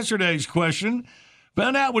 Review yesterday's question.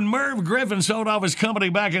 Found out when Merv Griffin sold off his company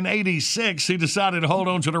back in '86, he decided to hold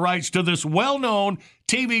on to the rights to this well-known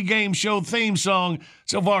TV game show theme song.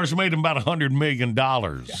 So far, it's made him about $100 million.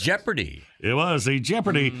 Jeopardy. It was the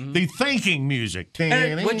Jeopardy, the thinking music.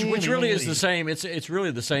 Which really is the same. It's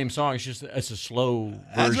really the same song. It's just it's a slow version.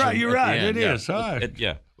 That's right. You're right. It yeah. is. All right.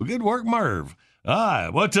 Yeah. Well, good work, Merv. All right.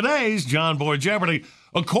 Well, today's John Boy Jeopardy,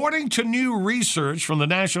 according to new research from the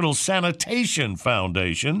National Sanitation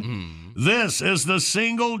Foundation, this is the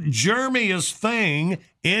single germiest thing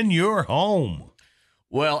in your home.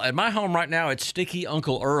 Well, at my home right now, it's Sticky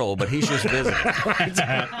Uncle Earl, but he's just busy.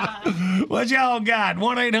 What y'all got?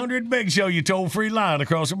 1-800-BIG-SHOW, your toll-free line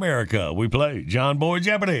across America. We play John Boy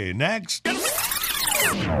Jeopardy. Next.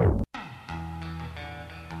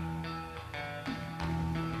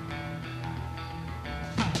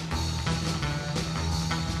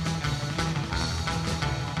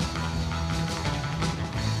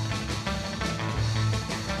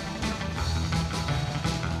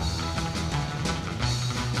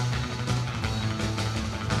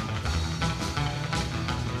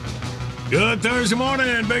 Good Thursday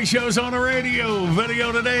morning. Big Show's on the radio.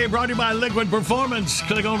 Video today brought to you by Liquid Performance.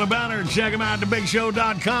 Click on the banner and check them out at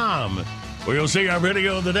thebigshow.com, where you'll see our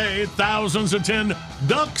video of the day. Thousands attend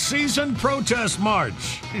duck season protest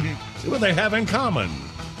march. See what they have in common.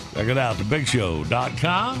 Check it out,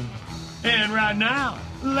 thebigshow.com. And right now,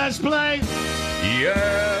 let's play.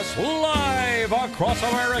 Yes, live across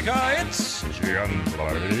America, it's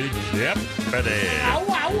Jeopardy.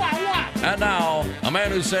 And now, a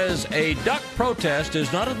man who says a duck protest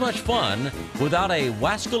is not as much fun without a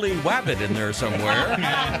wascally wabbit in there somewhere.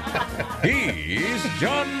 He's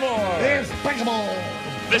John Moore.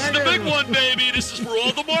 This is the big one, baby. This is for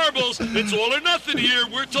all the marbles. It's all or nothing here.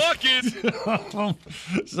 We're talking.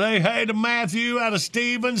 Say hey to Matthew out of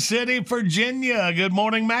Stevens City, Virginia. Good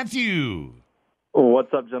morning, Matthew. Oh,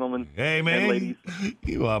 what's up, gentlemen? Hey, man. And ladies.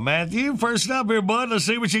 You are Matthew. First up here, bud. Let's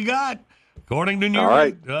see what you got. According to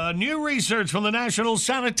new research from the National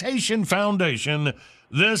Sanitation Foundation,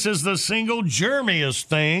 this is the single germiest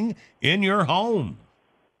thing in your home.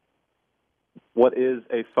 What is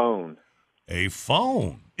a phone? A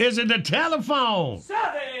phone? Is it the telephone?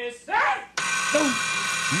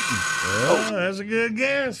 That's a good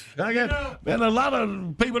guess. Man, a lot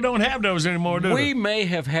of people don't have those anymore, do they? We may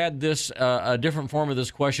have had this, a different form of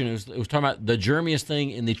this question. It was talking about the germiest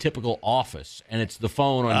thing in the typical office, and it's the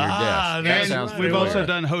phone on your desk. That sounds we've also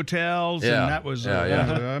done hotels, and that was,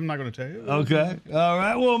 I'm not going to tell you. Okay. All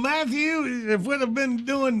right. Well, Matthew, if we'd have been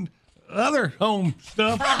doing other home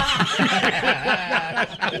stuff.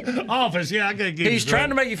 Office, I can't keep He's trying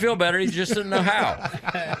to make you feel better. He just didn't know how.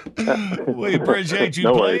 We appreciate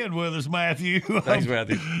you playing with us, Matthew. Thanks,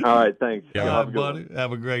 Matthew. All right, thanks. Buddy.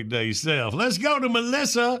 Have a great day yourself. Let's go to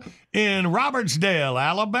Melissa in Robertsdale,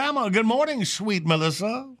 Alabama. Good morning, sweet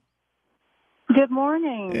Melissa. Good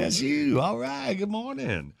morning. Yes, you. All right. Good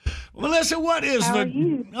morning. Melissa, what is How are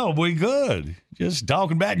you? Oh, we good. Just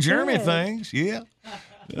talking about germy things. Yeah.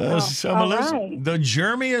 So, Melissa, the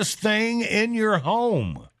germiest thing in your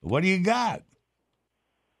home. What do you got?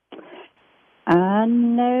 I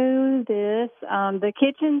know this. The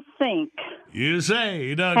kitchen sink. You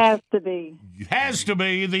say. Has to be. Has to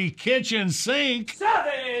be the kitchen sink.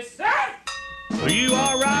 Well, you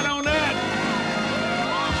are right on that.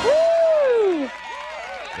 Woo!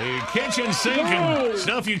 The kitchen sink and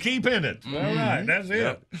stuff you keep in it. All right, that's it.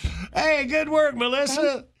 Yep. Hey, good work,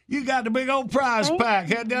 Melissa. You got the big old prize pack.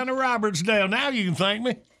 Head down to Robertsdale. Now you can thank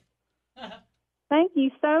me. Thank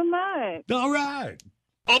you so much. All right.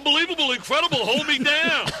 Unbelievable, incredible. Hold me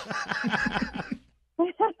down.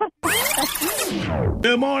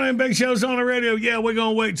 Good morning. Big Show's on the radio. Yeah, we're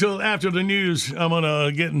going to wait till after the news. I'm going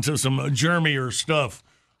to get into some germier stuff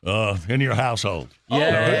in your household.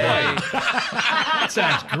 Yeah. That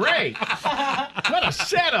sounds great. What a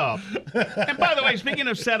setup. And by the way, speaking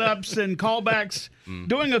of setups and callbacks,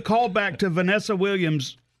 doing a callback to Vanessa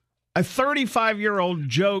Williams, a 35-year-old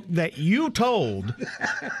joke that you told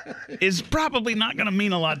is probably not going to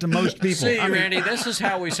mean a lot to most people. See, Randy, this is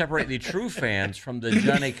how we separate the true fans from the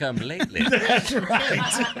Johnny-come-lately. That's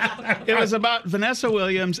right. It was about Vanessa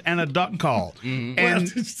Williams and a duck call. And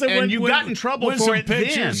you got in trouble for it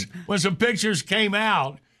then. When some pictures came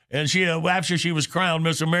out, and she, after she was crowned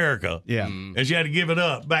Miss America, and she had to give it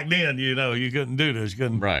up. Back then, you couldn't do this. You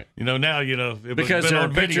couldn't, right. Now, because there are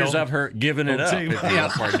pictures of her giving it up.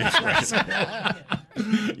 That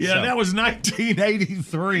was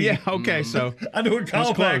 1983. Yeah, okay, so I do a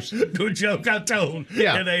callback to a joke I told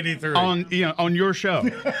in 83. On your show.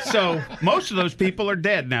 So most of those people are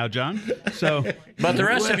dead now, John. So, but the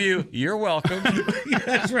rest of you, you're welcome.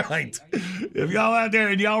 That's right. If y'all out there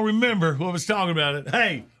and y'all remember what was talking about it,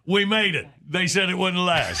 hey, we made it. They said it wouldn't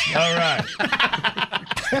last. All right.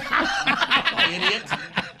 Idiot.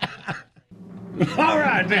 All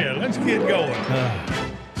right, then. Let's get going.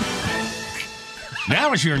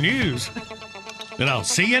 Now it's your news. And I'll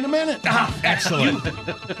see you in a minute. Excellent.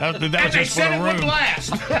 That was And just they for said the it room. would last.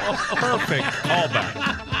 Perfect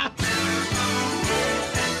callback.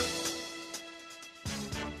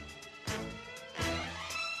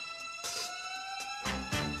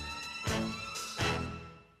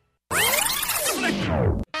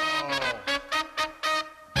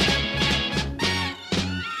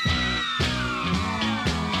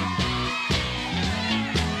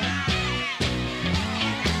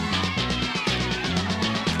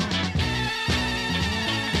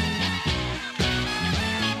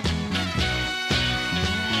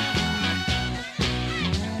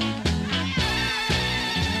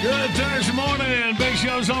 Good Thursday morning. Big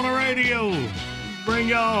Show's on the radio. Bring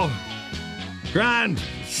y'all crying,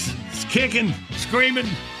 kicking, screaming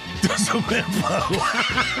to some info.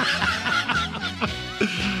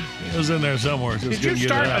 It was in there somewhere. Did you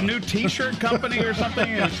start a new T-shirt company or something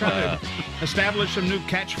and try to establish some new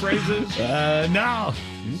catchphrases? No.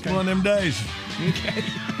 It's one of them days. Okay.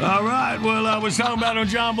 All right. Well, I was talking about on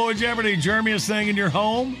John Boy Jeopardy, germiest thing in your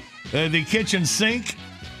home, the kitchen sink.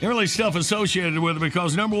 There really stuff associated with it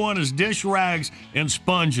because number one is dish rags and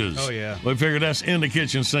sponges. Oh, yeah. We figured that's in the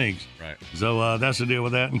kitchen sinks. Right. So that's the deal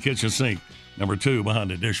with that in kitchen sink. Number two behind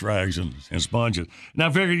the dish rags and sponges. And I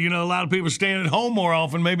figured, a lot of people staying at home more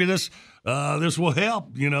often. Maybe this will help.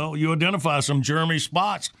 You identify some germy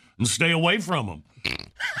spots and stay away from them.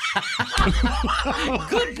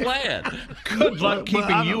 Good plan. Good luck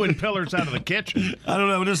keeping you and pillars out of the kitchen. I don't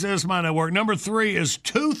know. This might not work. Number three is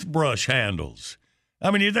toothbrush handles.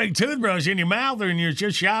 I mean, you think toothbrush in your mouth or you're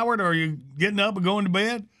just showered or you're getting up and going to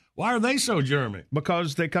bed? Why are they so germy?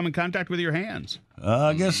 Because they come in contact with your hands.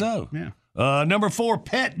 I guess so. Yeah. Number four,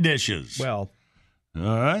 pet dishes. Well. All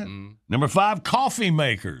right. Number five, coffee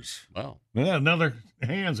makers. Well. Yeah, another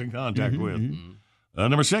hands in contact with.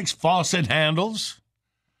 Number six, faucet handles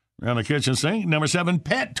around the kitchen sink. Number seven,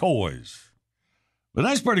 pet toys. But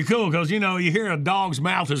that's pretty cool because, you hear a dog's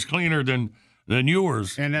mouth is cleaner than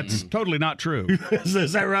yours. And that's totally not true.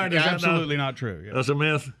 Is that right? Is that absolutely not true. Yeah. That's a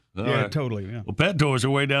myth? All yeah, right. Totally. Yeah. Well, pet toys are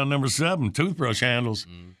way down number seven. Toothbrush handles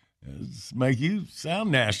make you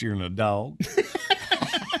sound nastier than a dog.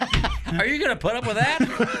 Are you going to put up with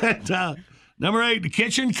that? Number eight, the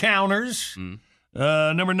kitchen counters.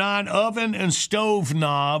 Number nine, oven and stove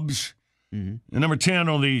knobs. And number 10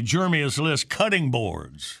 on the germiest list, cutting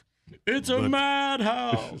boards. It's a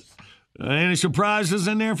madhouse. Any surprises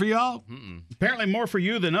in there for y'all? Apparently more for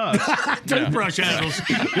you than us. Toothbrush handles.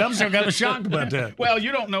 I'm still kind of shocked about that. Well,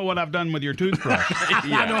 you don't know what I've done with your toothbrush.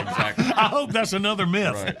 Yeah, exactly. I hope that's another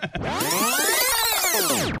myth.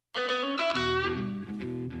 Right.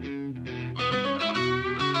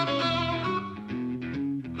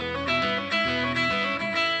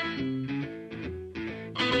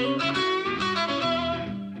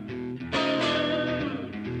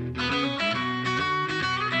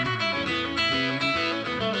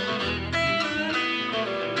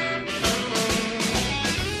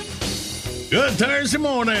 Good Thursday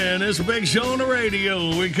morning. It's a big show on the radio.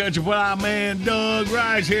 We catch up with our man Doug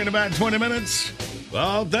Rice here in about 20 minutes.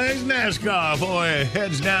 All things NASCAR. Boy,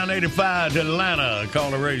 heads down 85 to Atlanta.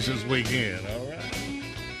 Call the race this weekend. All right.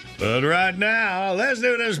 But right now, let's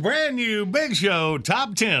do this brand new Big Show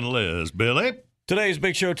Top 10 list. Billy? Today's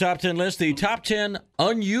Big Show Top 10 list, the top 10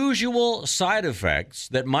 unusual side effects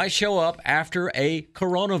that might show up after a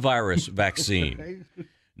coronavirus vaccine.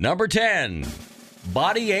 Number 10.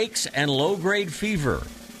 Body aches and low-grade fever.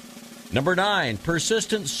 Number 9,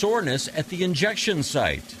 persistent soreness at the injection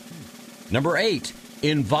site. Number 8,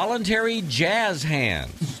 involuntary jazz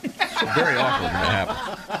hands. Very awkward when that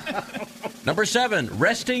happens. Number 7,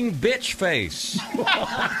 resting bitch face.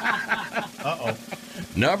 Uh-oh.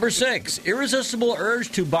 Number 6, irresistible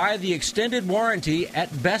urge to buy the extended warranty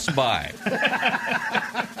at Best Buy.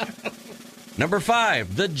 Number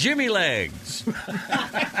 5, the Jimmy Legs.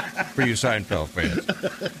 For you Seinfeld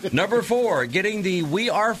fans. Number 4, getting the We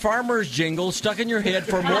Are Farmers jingle stuck in your head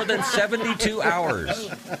for more than 72 hours.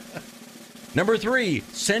 Number 3,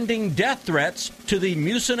 sending death threats to the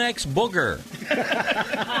Mucinex booger.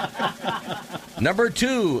 Number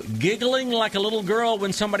 2, giggling like a little girl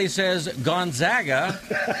when somebody says Gonzaga.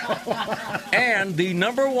 And the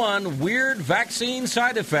number 1 weird vaccine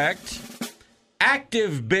side effect,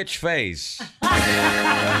 active bitch face.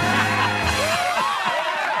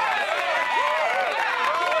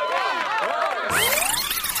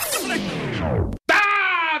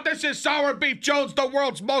 This is Sour Beef Jones, the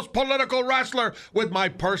world's most political wrestler, with my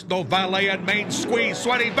personal valet and main squeeze,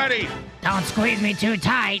 Sweaty Betty. Don't squeeze me too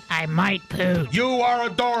tight. I might poo. You are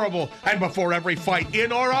adorable. And before every fight,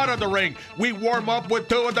 in or out of the ring, we warm up with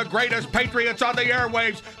two of the greatest patriots on the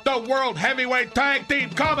airwaves, the World Heavyweight Tag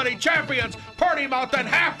Team Comedy Champions, Purdy Mouth and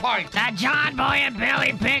Half Pint. The John Boy and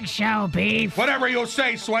Billy Big Show, Beef. Whatever you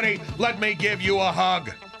say, Sweaty, let me give you a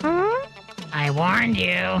hug. I warned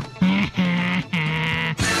you.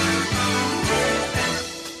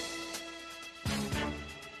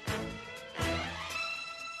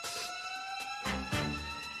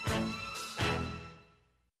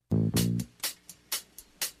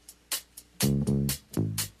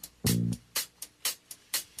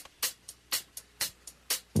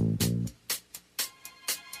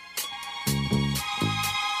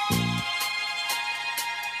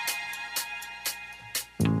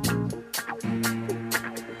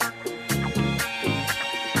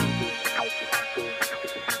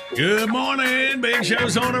 Good morning. Big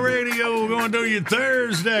Show's on the radio. We're going to do you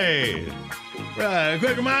Thursday. Right, a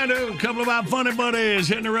quick reminder, a couple of our funny buddies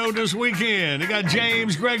hitting the road this weekend. You got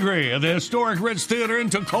James Gregory at the historic Ritz Theater in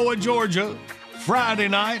Toccoa, Georgia, Friday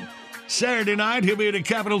night. Saturday night, he'll be at the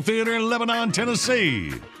Capitol Theater in Lebanon,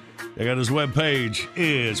 Tennessee. Check out his webpage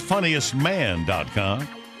is funniestman.com.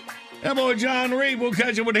 That boy John Reed, we'll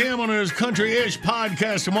catch up with him on his Country-ish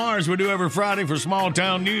podcast tomorrow, as we do every Friday for Small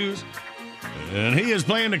Town News. And he is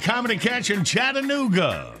playing the Comedy Catch in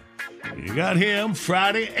Chattanooga. You got him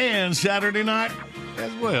Friday and Saturday night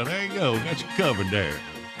as well. There you go. Got you covered there.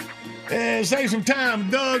 And save some time.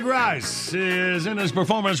 Doug Rice is in his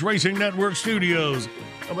Performance Racing Network studios.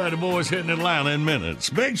 How about the boys hitting Atlanta in minutes?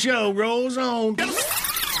 Big Show rolls on.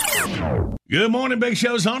 Good morning, Big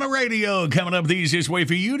Show's on the radio. Coming up, the easiest way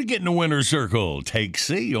for you to get in the winner's circle. Take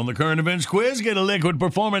C on the current events quiz. Get a Liquid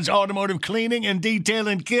Performance automotive cleaning and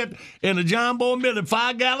detailing kit in a John Boy Miller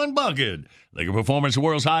 5-gallon bucket. Liquid Performance, the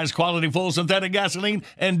world's highest quality full synthetic gasoline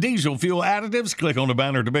and diesel fuel additives. Click on the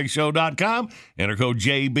banner at thebigshow.com. Enter code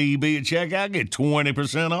JBB at checkout. Get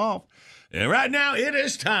 20% off. And right now, it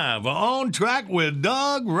is time for On Track with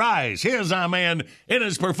Doug Rice. Here's our man in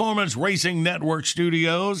his Performance Racing Network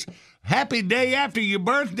studios. Happy day after your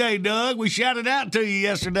birthday, Doug. We shouted out to you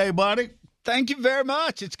yesterday, buddy. Thank you very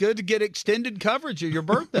much. It's good to get extended coverage of your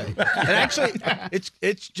birthday. And actually,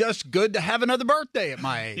 it's just good to have another birthday at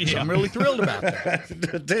my age. Yeah. I'm really thrilled about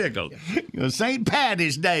that. Tickle. Yeah. St.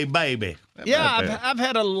 Patty's Day, baby. Yeah, I've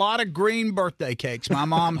had a lot of green birthday cakes. My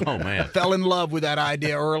mom fell in love with that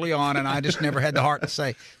idea early on, and I just never had the heart to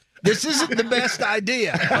say, this isn't the best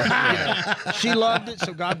idea. She loved it,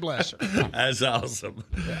 so God bless her. That's awesome.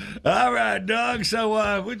 Yeah. All right, Doug.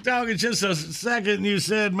 So we're talking just a second. You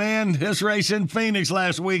said, man, this race in Phoenix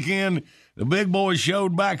last weekend, the big boys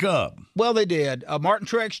showed back up. Well, they did. Martin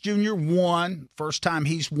Truex Jr. won. First time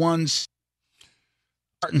he's won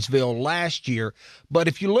Martinsville last year. But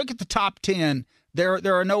if you look at the top 10, there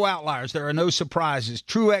are no outliers. There are no surprises.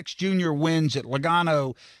 Truex Jr. wins at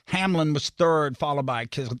Logano. Hamlin was third, followed by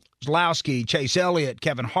Keselowski, Chase Elliott,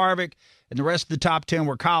 Kevin Harvick. And the rest of the top 10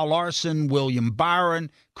 were Kyle Larson, William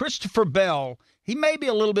Byron, Christopher Bell. He may be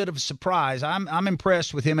a little bit of a surprise. I'm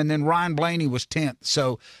impressed with him. And then Ryan Blaney was 10th.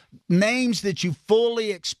 So names that you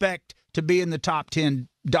fully expect to be in the top 10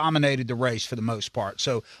 dominated the race for the most part.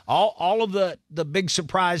 So all of the big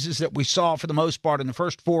surprises that we saw for the most part in the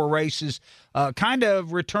first four races kind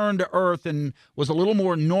of returned to earth and was a little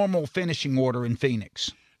more normal finishing order in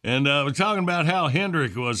Phoenix. And we're talking about how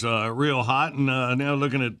Hendrick was real hot, and now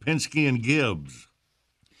looking at Penske and Gibbs.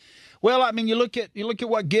 Well, I mean, you look at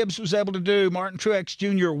what Gibbs was able to do. Martin Truex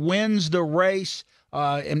Jr. wins the race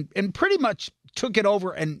and pretty much took it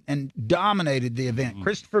over and dominated the event. Mm-hmm.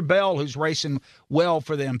 Christopher Bell, who's racing well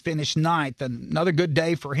for them, finished ninth. Another good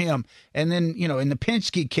day for him. And then, in the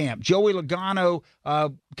Penske camp, Joey Logano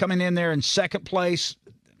coming in there in second place.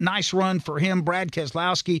 Nice run for him. Brad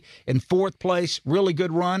Keselowski in fourth place. Really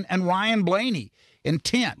good run. And Ryan Blaney in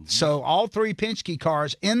 10th. Mm-hmm. So all three Penske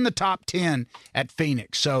cars in the top 10 at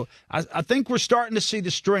Phoenix. So I think we're starting to see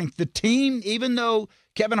the strength. The team, even though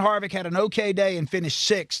Kevin Harvick had an okay day and finished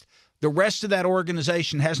sixth, the rest of that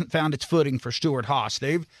organization hasn't found its footing for Stewart-Haas.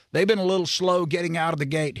 They've been a little slow getting out of the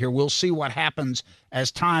gate here. We'll see what happens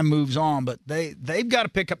as time moves on, but they've got to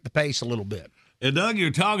pick up the pace a little bit. And Doug, you're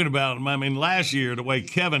talking about, last year, the way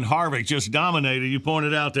Kevin Harvick just dominated, you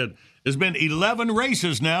pointed out that there's been 11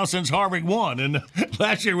 races now since Harvick won, and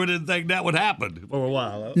last year we didn't think that would happen for a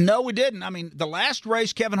while. Huh? No, we didn't. The last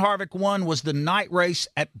race Kevin Harvick won was the night race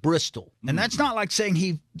at Bristol, and that's not like saying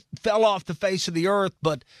he fell off the face of the earth,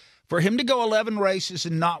 but for him to go 11 races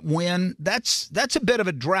and not win, that's a bit of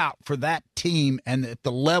a drought for that team and at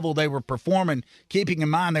the level they were performing, keeping in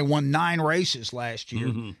mind they won 9 races last year.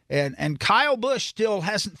 Mm-hmm. And Kyle Busch still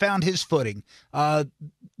hasn't found his footing.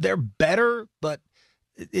 They're better, but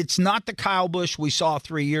it's not the Kyle Busch we saw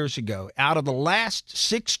 3 years ago. Out of the last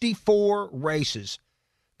 64 races,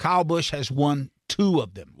 Kyle Busch has won 2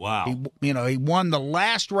 of them. Wow. He won the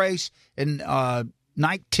last race in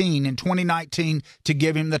 2019 to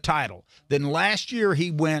give him the title. Then last year he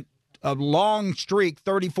went a long streak,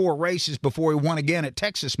 34 races before he won again at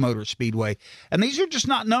Texas Motor Speedway. And these are just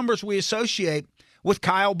not numbers we associate with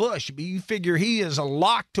Kyle Busch. You figure he is a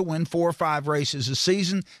lock to win 4 or 5 races a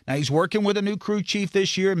season. Now he's working with a new crew chief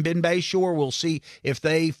this year in Ben Bayshore. We'll see if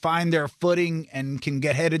they find their footing and can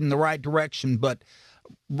get headed in the right direction. But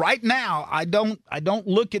right now, I don't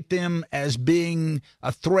look at them as being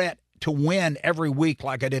a threat to win every week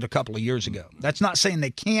like I did a couple of years ago. That's not saying they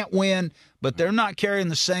can't win, but they're not carrying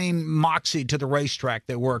the same moxie to the racetrack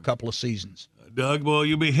they were a couple of seasons. Doug, well,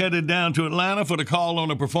 you'll be headed down to Atlanta for the call on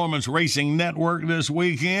the Performance Racing Network this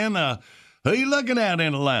weekend. Who are you looking at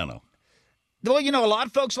in Atlanta? Well, a lot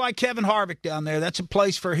of folks like Kevin Harvick down there. That's a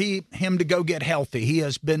place for him to go get healthy. He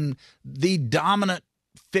has been the dominant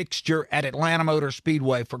fixture at Atlanta Motor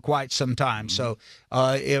Speedway for quite some time. So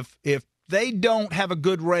if they don't have a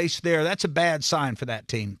good race there, that's a bad sign for that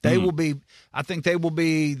team. They will be, I think they will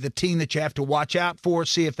be the team that you have to watch out for,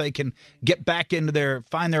 see if they can get back into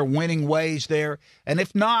find their winning ways there. And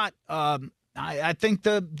if not, I think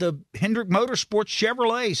the Hendrick Motorsports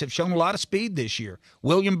Chevrolets have shown a lot of speed this year.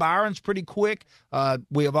 William Byron's pretty quick.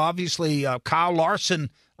 We have obviously Kyle Larson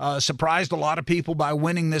surprised a lot of people by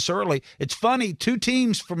winning this early. It's funny, 2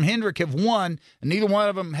 teams from Hendrick have won, and neither one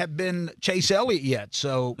of them have been Chase Elliott yet.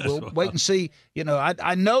 So we'll wait and see.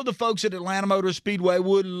 I know the folks at Atlanta Motor Speedway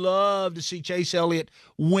would love to see Chase Elliott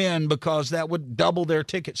win because that would double their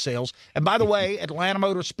ticket sales. And by the way, Atlanta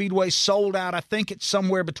Motor Speedway sold out, I think it's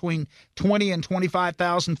somewhere between 20 and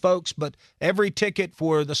 25,000 folks, but every ticket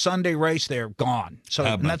for the Sunday race there, gone. So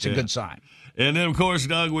and that's a good sign. And then, of course,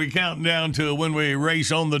 Doug, we're counting down to when we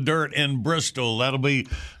race on the dirt in Bristol. That'll be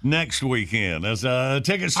next weekend. As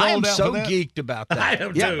tickets sold out for that. I am so geeked about that. I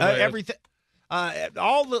am too, everything.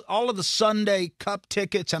 All of the Sunday Cup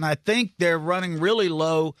tickets, and I think they're running really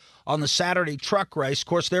low on the Saturday truck race. Of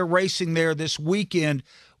course, they're racing there this weekend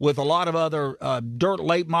with a lot of other dirt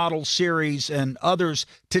late model series and others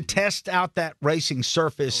to test out that racing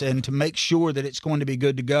surface and to make sure that it's going to be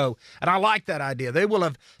good to go. And I like that idea. They would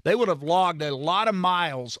have logged a lot of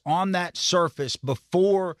miles on that surface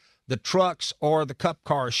before the trucks or the cup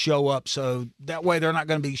cars show up, so that way they're not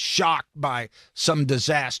going to be shocked by some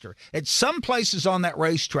disaster. At some places on that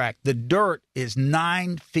racetrack, the dirt is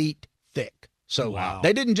 9 feet thick. So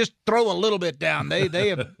they didn't just throw a little bit down. They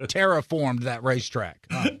have terraformed that racetrack.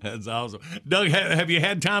 That's awesome. Doug, have you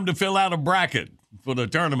had time to fill out a bracket for the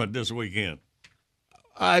tournament this weekend?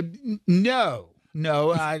 No,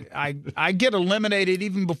 I get eliminated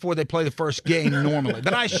even before they play the first game normally.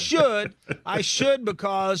 But I should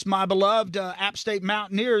because my beloved App State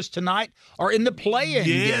Mountaineers tonight are in the play-in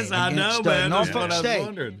game. Yes, I know, man. That's what I was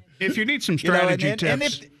wondering. If you need some strategy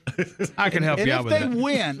tips, I can help you out with that. And if they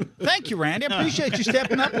win, thank you, Randy. I appreciate you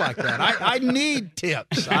stepping up like that. I need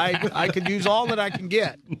tips. I could use all that I can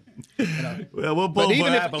get. Well, we'll pull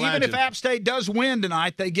even if App State does win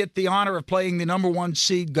tonight, they get the honor of playing the number 1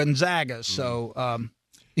 seed Gonzaga. So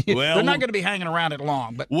they're not going to be hanging around it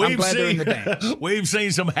long, but I'm glad they're in the dance. We've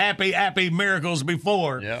seen some happy miracles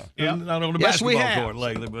before. Not on the basketball court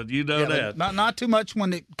lately, but that. Not too much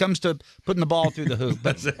when it comes to putting the ball through the hoop.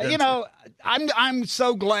 But, I'm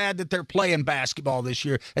so glad that they're playing basketball this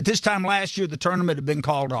year. At this time last year, the tournament had been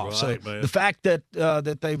called off. Right, so man. The fact that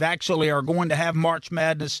they've actually are going to have March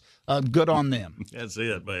Madness, good on them. That's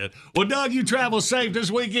it, man. Well, Doug, you travel safe this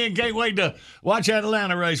weekend. Can't wait to watch that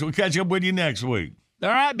Atlanta race. We'll catch up with you next week. All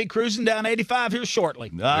right, be cruising down 85 here shortly.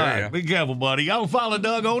 All right, be careful, buddy. Y'all follow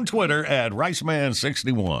Doug on Twitter at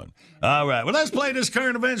RiceMan61. All right, well, let's play this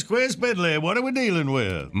current events quiz. Bidley, what are we dealing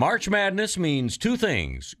with? March Madness means 2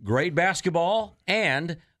 things: great basketball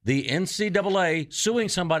and the NCAA suing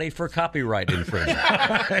somebody for copyright infringement.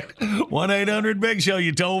 1-800-BIG-SHOW,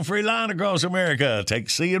 you toll-free line across America. Take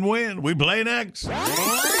C and win. We play next.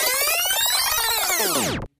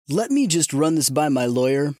 "Let me just run this by my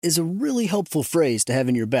lawyer" is a really helpful phrase to have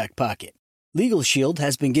in your back pocket. Legal Shield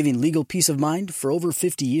has been giving legal peace of mind for over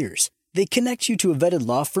 50 years. They connect you to a vetted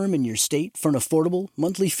law firm in your state for an affordable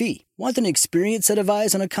monthly fee. Want an experienced set of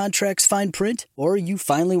eyes on a contract's fine print? Or you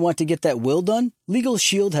finally want to get that will done? Legal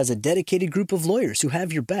Shield has a dedicated group of lawyers who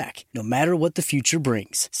have your back, no matter what the future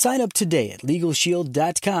brings. Sign up today at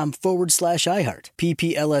LegalShield.com/iHeart.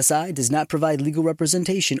 PPLSI does not provide legal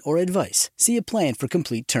representation or advice. See a plan for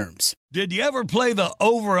complete terms. Did you ever play the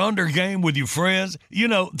over-under game with your friends?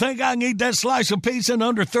 Think I can eat that slice of pizza in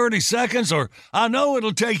under 30 seconds? Or I know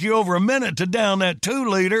it'll take you over a minute to down that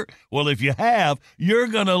 2-liter. Well, if you have, you're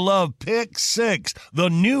going to love Pick 6, the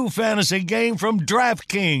new fantasy game from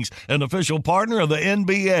DraftKings, an official partner of the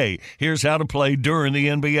NBA. Here's how to play during the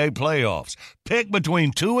NBA playoffs. Pick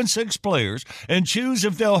between 2 and 6 players and choose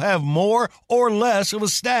if they'll have more or less of a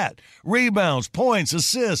stat. Rebounds, points,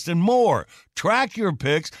 assists, and more. Track your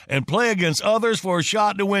picks and play against others for a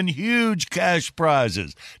shot to win huge cash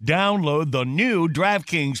prizes. Download the new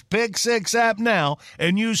DraftKings Pick 6 app now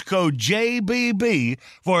and use code JBB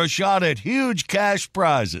for a shot at huge cash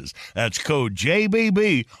prizes. That's code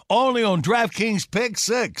JBB only on DraftKings Pick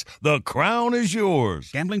 6. The crown is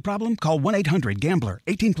yours. Gambling problem? Call 1-800-GAMBLER.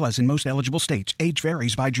 18 plus in most eligible states. Age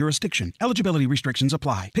varies by jurisdiction. Eligibility restrictions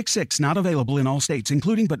apply. Pick 6 not available in all states,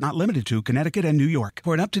 including but not limited to Connecticut and New York.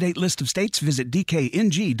 For an up-to-date list of states, visit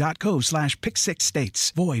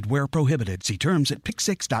dkng.co/pick6states. Void where prohibited. See terms at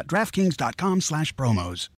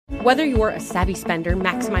pick6.draftkings.com/promos. Whether you're a savvy spender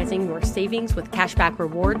maximizing your savings with cashback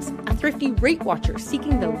rewards, a thrifty rate watcher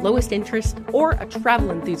seeking the lowest interest, or a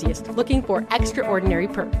travel enthusiast looking for extraordinary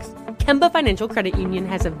perks, Kemba Financial Credit Union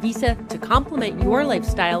has a visa to complement your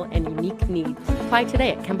lifestyle and unique needs. Apply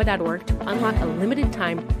today at Kemba.org to unlock a limited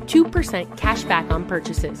time 2% cash back on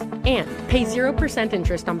purchases and pay 0%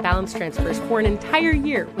 interest on balance transfers for an entire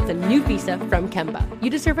year with a new visa from Kemba. You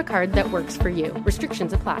deserve a card that works for you.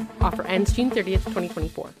 Restrictions apply. Offer ends June 30th,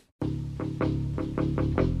 2024.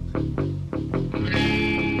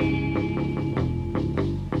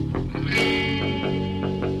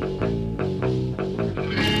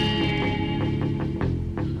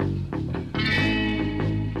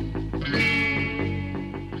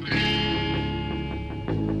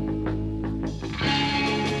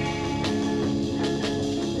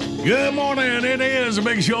 Good morning. It is a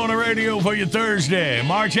big show on the radio for you Thursday,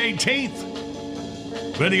 March 18th.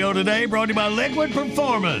 Video today brought to you by Liquid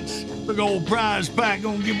Performance. Big old prize pack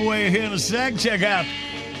going to give away here in a sec. Check out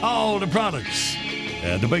all the products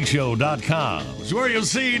at thebigshow.com. It's where you'll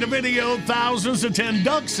see the video thousands attend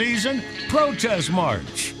duck season protest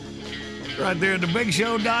march. Right there at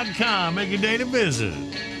thebigshow.com. Make a day to visit.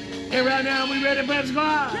 Hey, right now, we ready, Pet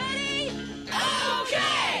Squad? Ready?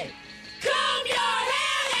 Okay! Comb your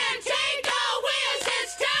hair and take a whiz.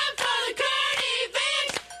 It's time for the current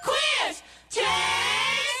events quiz.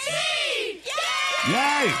 Tasty!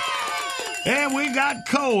 Yay! And we got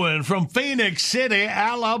Cohen from Phoenix City,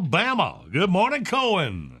 Alabama. Good morning,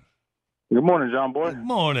 Cohen. Good morning, John Boy. Good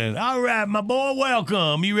morning. All right, my boy,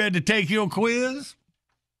 welcome. You ready to take your quiz?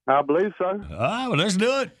 I believe so. All right, well, let's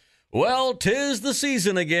do it. Well, 'tis the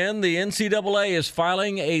season again. The NCAA is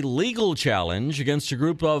filing a legal challenge against a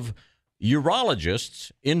group of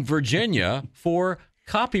urologists in Virginia for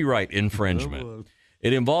copyright infringement.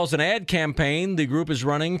 It involves an ad campaign the group is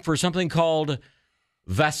running for something called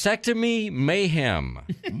vasectomy mayhem.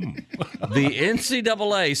 The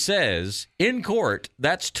NCAA says in court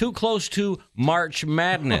that's too close to March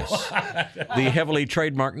Madness, the heavily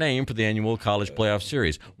trademarked name for the annual college playoff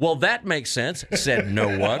series. Well, that makes sense, said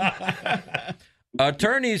no one.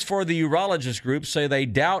 Attorneys for the urologist group say they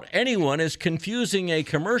doubt anyone is confusing a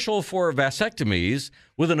commercial for vasectomies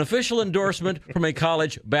with an official endorsement from a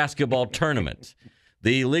college basketball tournament.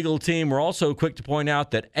 The legal team were also quick to point out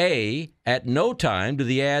that A, at no time do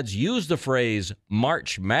the ads use the phrase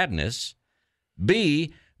March Madness,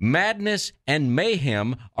 B, madness and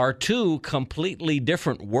mayhem are two completely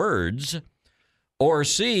different words, or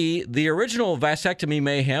C, the original vasectomy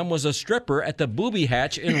mayhem was a stripper at the Booby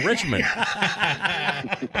Hatch in Richmond.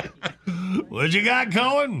 What you got,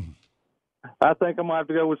 Cohen? I think I'm going to have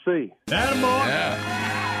to go with C. Attaboy. Yeah.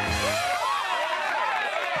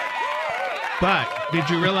 But did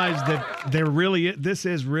you realize that this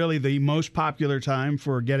is really the most popular time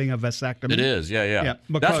for getting a vasectomy? It is, yeah.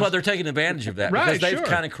 That's why they're taking advantage of that. Right, because they've sure.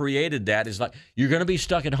 kind of created that. It's like, you're going to be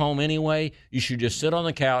stuck at home anyway. You should just sit on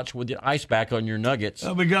the couch with your ice pack on your nuggets.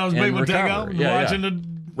 Because and people take recover. off and watching the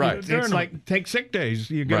Right. It's like take sick days.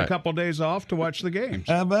 You get a couple days off to watch the games.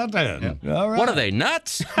 How about that? Yeah. All right. What are they,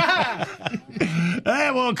 nuts?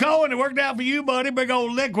 Hey, well, Cohen, it worked out for you, buddy. Big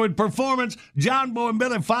old Liquid Performance. John Boy and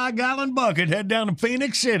Billy 5-gallon bucket. Head down to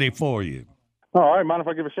Phoenix City for you. All right, mind if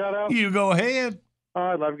I give a shout out? You go ahead. All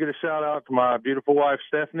right, I'd love to give a shout out to my beautiful wife,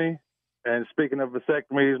 Stephanie. And speaking of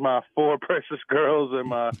vasectomies, my 4 precious girls and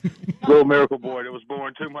my little miracle boy that was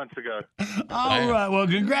born 2 months ago. All right. Well,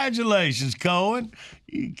 congratulations, Cohen.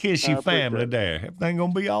 You kiss your family there. Everything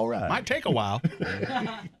going to be all right. Might take a while.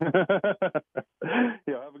 Yeah,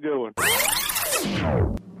 have a good one.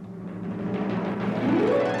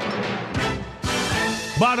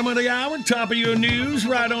 Bottom of the hour, top of your news,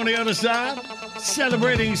 right on the other side.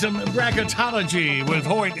 Celebrating some bracketology with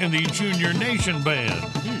Hoyt and the Junior Nation Band.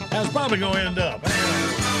 That's probably going to end up.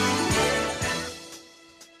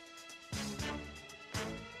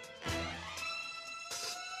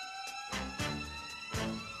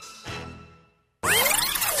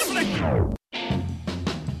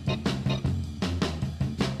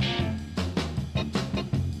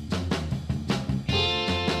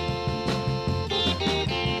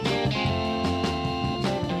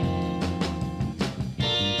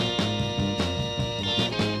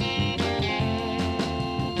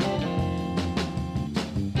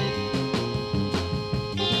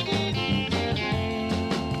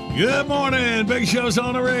 Good morning. Big Show's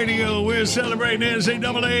on the radio. We're celebrating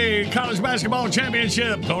NCAA College Basketball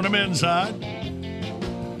Championship on the men's side.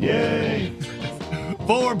 Yay.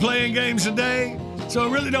 4 playing games today. So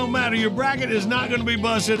it really don't matter. Your bracket is not going to be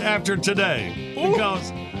busted after today.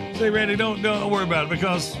 Because See, Randy, don't worry about it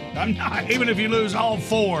because I'm not. Even if you lose all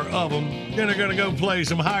 4 of them, then they're going to go play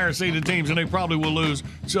some higher-seeded teams, and they probably will lose.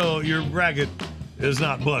 So your bracket is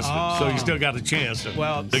not busted. So you still got a chance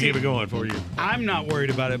to keep it going for you. I'm not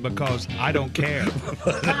worried about it because I don't care.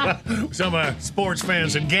 Some sports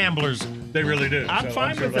fans and gamblers, they really do. I'm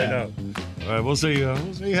fine sure with they that. know. All right, we'll see how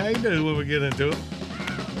you do when we get into it.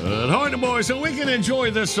 Hoyt and the Boys, so we can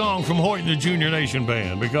enjoy this song from Hoyt and the Junior Nation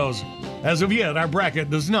Band because, as of yet, our bracket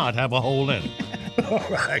does not have a hole in it. All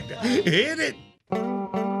right, hit it.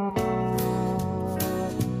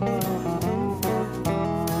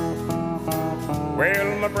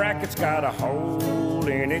 Well, my bracket's got a hole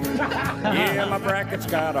in it. Yeah, my bracket's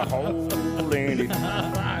got a hole in it.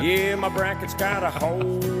 Yeah, my bracket's got a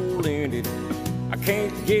hole in it. I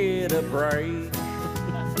can't get a break.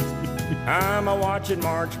 I'm a watching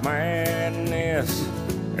March Madness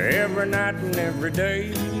every night and every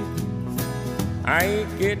day. I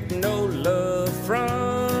ain't getting no love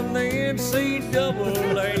from the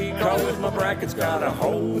NCAA, 'cause my bracket's got a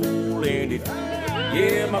hole in it.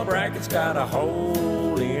 Yeah, my bracket's got a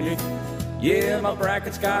hole in it. Yeah, my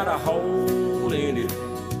bracket's got a hole in it.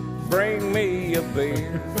 Bring me a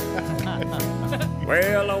beer.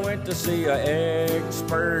 Well, I went to see an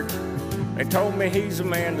expert. They told me he's a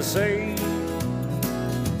man to see.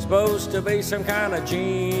 Supposed to be some kind of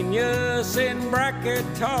genius in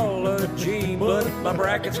bracketology, but my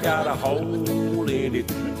bracket's got a hole in it.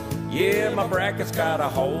 Yeah, my bracket's got a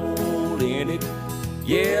hole in it.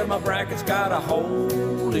 Yeah, my bracket's got a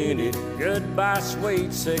hole in it. Goodbye,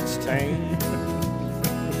 sweet 16.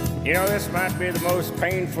 You know, this might be the most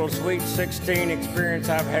painful Sweet 16 experience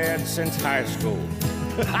I've had since high school.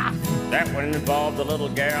 That one involved a little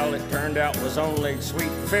gal that turned out was only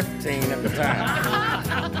Sweet 15 at the time.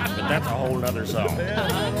 But that's a whole nother song.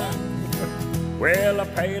 Well, I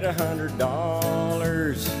paid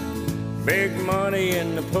 $100. Big money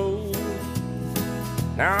in the pool.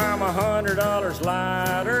 Now I'm $100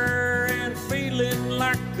 lighter and feeling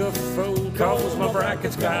like a fool, 'cause my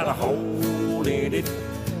bracket's got a hole in it.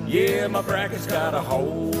 Yeah, my bracket's got a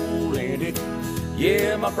hole in it.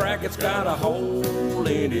 Yeah, my bracket's got a hole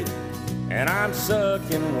in it. And I'm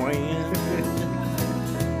sucking wind.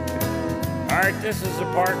 All right, this is the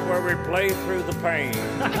part where we play through the pain.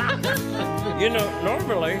 You know,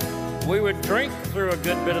 normally we would drink through a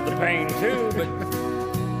good bit of the pain too, but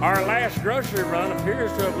our last grocery run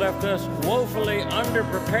appears to have left us woefully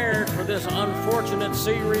underprepared for this unfortunate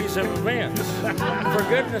series of events. For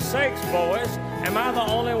goodness sakes, boys, am I the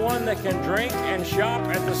only one that can drink and shop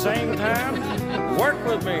at the same time? Work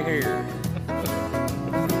with me here.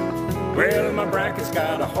 Well, my bracket's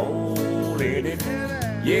got a hole in it.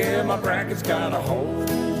 Yeah, my bracket's got a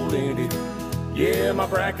hole in it. Yeah, my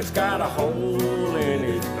bracket's got a hole in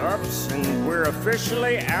it. Oops, and we're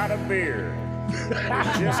officially out of beer.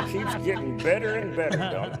 It just keeps getting better and better,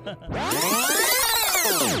 don't it?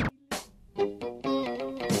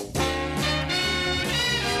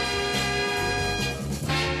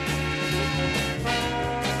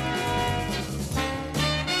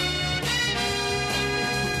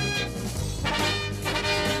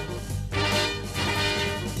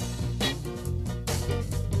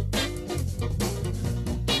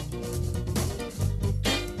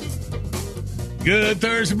 Good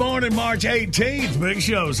Thursday morning, March 18th. Big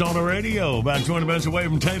show's on the radio. About 20 minutes away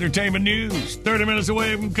from Tatertainment News. 30 minutes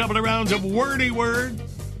away from a couple of rounds of Wordy Word.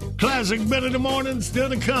 Classic bit of the morning still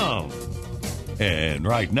to come. And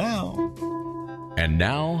right now. And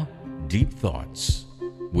now, Deep Thoughts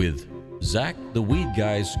with Zach the Weed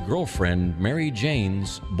Guy's girlfriend, Mary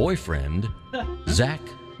Jane's boyfriend, Zach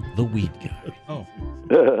the Weed Guy. Oh.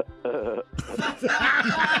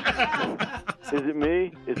 Is it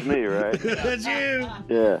me? It's me, right? That's you.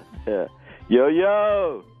 Yeah.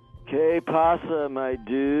 Yo, K-Pasa, my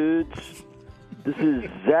dudes. This is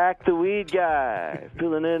Zach the Weed Guy,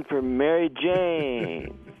 filling in for Mary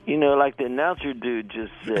Jane. You know, like the announcer dude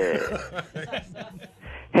just said.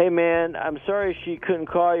 Hey, man, I'm sorry she couldn't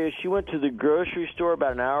call you. She went to the grocery store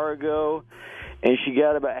about an hour ago, and she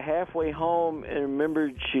got about halfway home and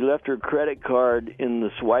remembered she left her credit card in the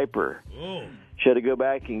swiper. Oh. She had to go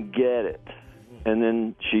back and get it. And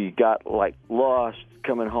then she got, lost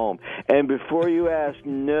coming home. And before you ask,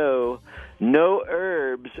 no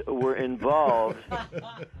herbs were involved.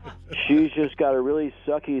 She's just got a really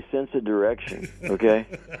sucky sense of direction, okay?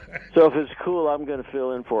 So if it's cool, I'm going to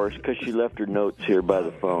fill in for her because she left her notes here by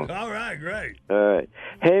the phone. All right, great. All right.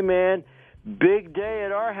 Hey, man, big day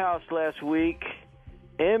at our house last week.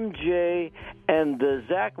 MJ and the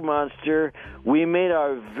Zach Monster, we made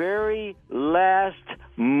our very last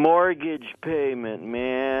mortgage payment,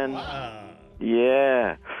 man.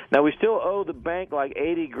 Yeah. Now, we still owe the bank like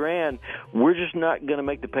 $80,000. We're just not going to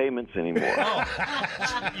make the payments anymore.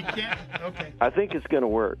 You can't? Okay. I think it's going to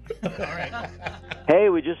work. All right. Hey,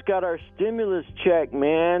 we just got our stimulus check,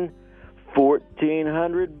 man.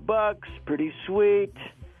 $1,400. Pretty sweet.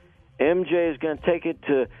 MJ is going to take it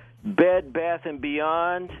to Bed Bath &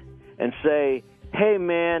 Beyond and say, hey,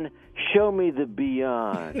 man, show me the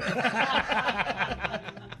beyond.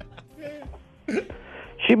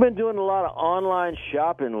 She's been doing a lot of online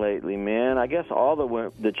shopping lately, man. I guess all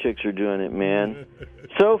the chicks are doing it, man.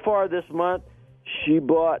 So far this month, she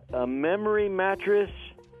bought a memory mattress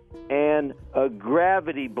and a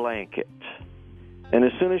gravity blanket. And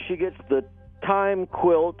as soon as she gets the time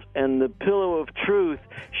quilt and the pillow of truth,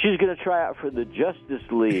 she's going to try out for the Justice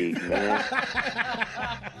League, man.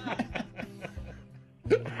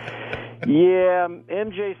 Yeah,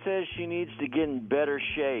 MJ says she needs to get in better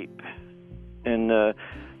shape. And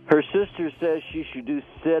her sister says she should do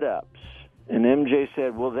sit-ups. And MJ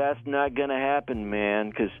said, well, that's not going to happen,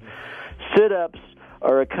 man, because sit-ups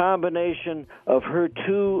are a combination of her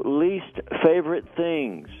two least favorite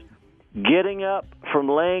things, getting up from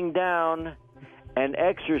laying down and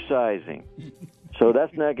exercising. So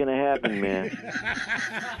that's not going to happen, man.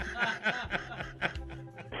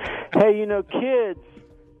 Hey, you know, kids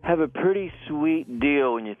have a pretty sweet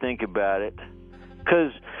deal when you think about it.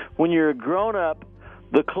 Because when you're a grown-up,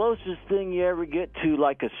 the closest thing you ever get to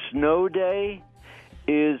like a snow day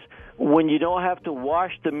is when you don't have to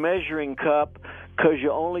wash the measuring cup because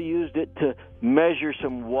you only used it to measure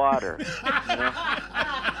some water. You know?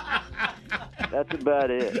 That's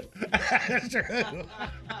about it. That's true.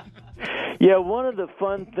 Yeah, one of the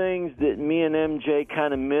fun things that me and MJ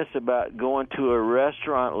kind of miss about going to a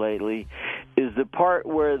restaurant lately is the part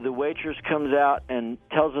where the waitress comes out and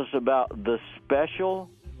tells us about the special,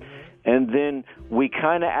 and then we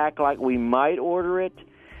kind of act like we might order it,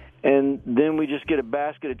 and then we just get a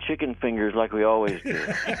basket of chicken fingers like we always do.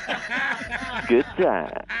 Good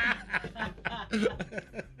time.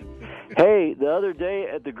 Hey, the other day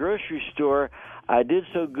at the grocery store, I did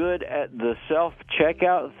so good at the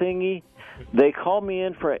self-checkout thingy, they called me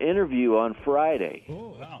in for an interview on Friday.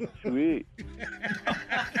 Oh, wow. Sweet.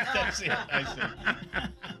 That's it. I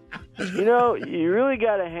see. You know, you really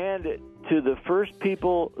got to hand it to the first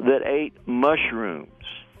people that ate mushrooms,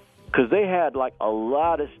 because they had, like, a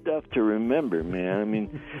lot of stuff to remember, man. I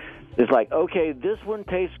mean, it's like, okay, this one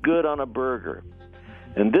tastes good on a burger,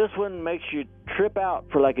 and this one makes you trip out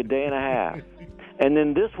for like a day and a half. And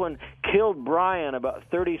then this one killed Brian about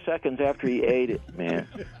 30 seconds after he ate it, man.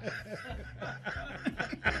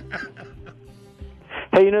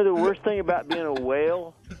 Hey, you know the worst thing about being a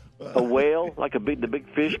whale? A whale, like the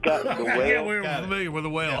big fish got the whale? Yeah, we're familiar with a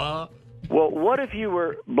whale, huh? Well, what if you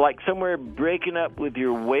were like somewhere breaking up with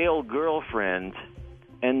your whale girlfriend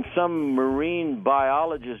and some marine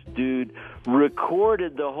biologist dude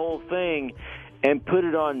recorded the whole thing and put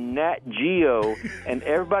it on Nat Geo, and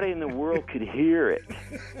everybody in the world could hear it?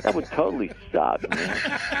 That would totally suck, man.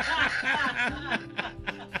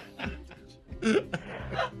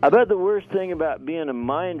 I bet the worst thing about being a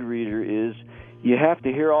mind reader is you have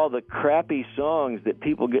to hear all the crappy songs that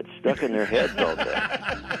people get stuck in their heads all day.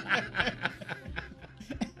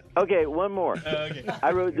 Okay, one more. Okay.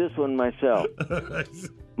 I wrote this one myself.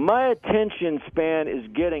 My attention span is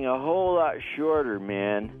getting a whole lot shorter,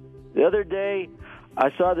 man. The other day,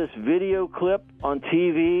 I saw this video clip on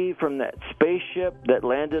TV from that spaceship that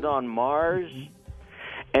landed on Mars,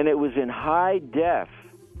 and it was in high def,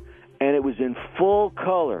 and it was in full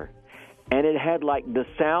color, and it had like the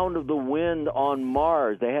sound of the wind on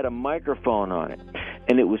Mars. They had a microphone on it,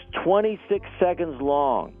 and it was 26 seconds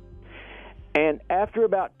long. And after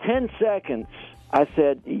about 10 seconds, I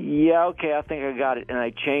said, yeah, okay, I think I got it, and I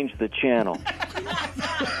changed the channel.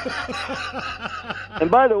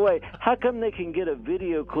 And by the way, how come they can get a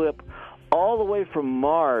video clip all the way from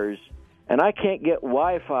Mars, and I can't get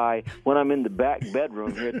Wi-Fi when I'm in the back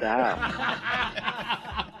bedroom here at the house?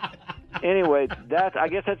 Anyway, I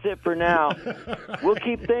guess that's it for now. We'll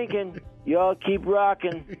keep thinking. Y'all keep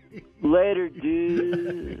rocking. Later,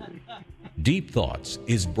 dude. Deep Thoughts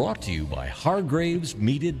is brought to you by Hargrave's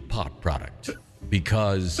Meated Pot Product,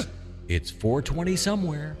 because it's 420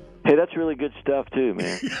 somewhere. Hey, that's really good stuff, too,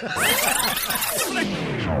 man.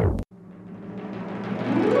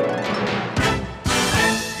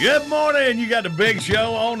 Good morning. You got the big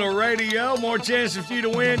show on the radio. More chances for you to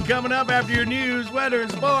win coming up after your news, weather,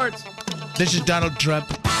 and sports. This is Donald Trump,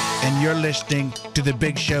 and you're listening to the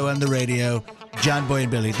big show on the radio. John Boy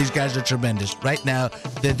and Billy. These guys are tremendous. Right now,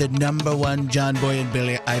 they're the number one John Boy and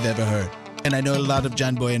Billy I've ever heard. And I know a lot of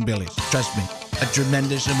John Boy and Billies. Trust me, a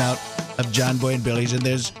tremendous amount of John Boy and Billy's, and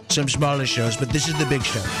there's some smaller shows, but this is the big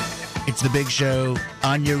show. It's the big show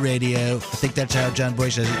on your radio. I think that's how John Boy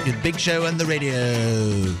says it. The big show on the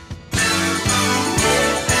radio.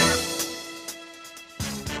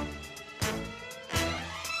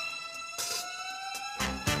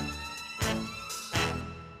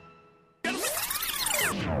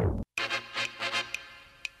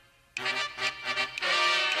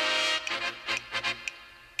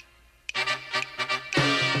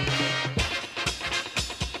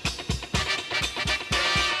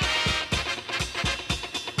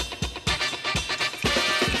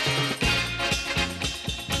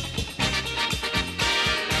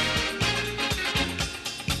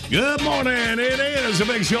 Good morning. It is a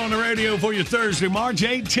big show on the radio for you Thursday, March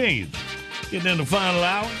 18th. Getting in the final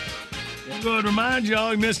hour. I'm going to remind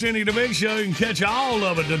y'all, you missed any of the big show, you can catch all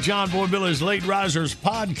of it at John Boy Billy's Late Risers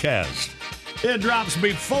podcast. It drops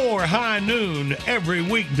before high noon every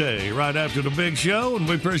weekday, right after the big show, and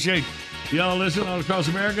we appreciate y'all listening all across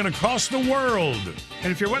America and across the world.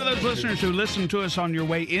 And if you're one of those listeners who listen to us on your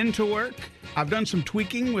way into work, I've done some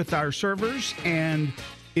tweaking with our servers, and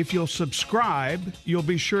if you'll subscribe, you'll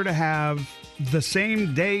be sure to have the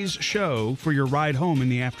same day's show for your ride home in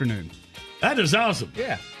the afternoon. That is awesome.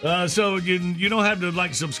 Yeah. So you don't have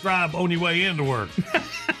to, subscribe on your way into work.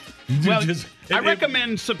 Well, I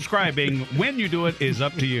recommend subscribing. When you do it is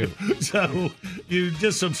up to you. So you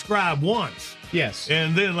just subscribe once. Yes.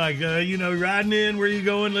 And then, riding in where you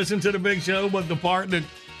go and listen to the big show, but the part that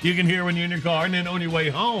you can hear when you're in your car, and then on your way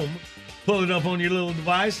home, pull it up on your little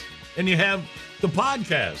device, and you have the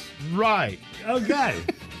podcast. Right. Okay.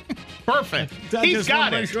 Perfect. He's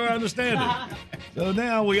got it. Make sure I understand it. So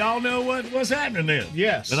now we all know what's happening then.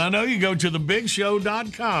 Yes. And I know you go to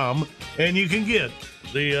thebigshow.com and you can get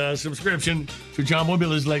the subscription to John Boy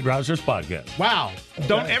Billy's Late Risers podcast. Wow. Okay.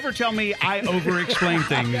 Don't ever tell me I over-explain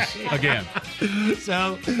things again.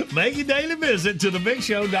 So make a daily visit to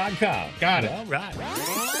thebigshow.com. Got it. All right.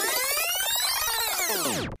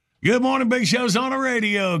 Good morning, Big Show's on the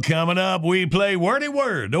radio. Coming up, we play Wordy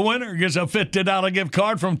Word. The winner gets a $50 gift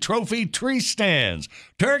card from Trophy Tree Stands.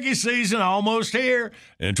 Turkey season almost here,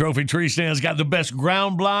 and Trophy Tree Stands got the best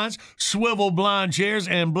ground blinds, swivel blind chairs,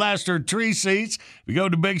 and blaster tree seats. If you go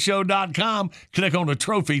to BigShow.com, click on the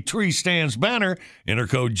Trophy Tree Stands banner, enter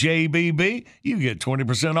code JBB, you get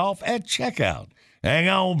 20% off at checkout. Hang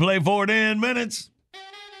on, play for it in minutes.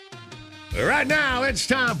 Right now, it's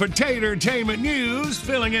time for Tatertainment News.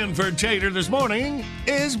 Filling in for Tater this morning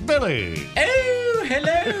is Billy. Oh,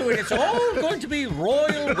 hello. And it's all going to be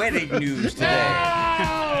royal wedding news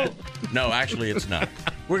today. No, actually, it's not.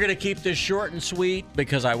 We're going to keep this short and sweet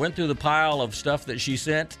because I went through the pile of stuff that she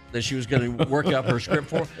sent that she was going to work up her script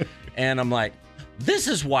for. And I'm like, this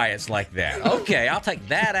is why it's like that. Okay, I'll take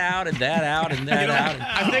that out and that out and that out.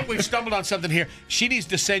 I think we've stumbled on something here. She needs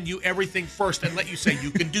to send you everything first and let you say,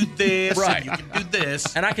 you can do this, right. And you can do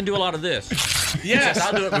this. And I can do a lot of this. Yes.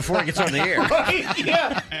 I'll do it before it gets on the air. Right?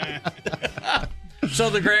 Yeah.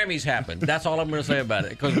 So the Grammys happened. That's all I'm going to say about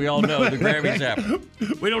it, because we all know the Grammys happened.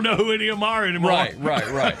 We don't know who any of them are anymore.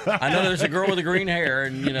 Right. I know there's a girl with the green hair,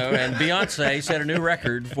 and Beyonce set a new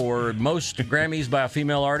record for most Grammys by a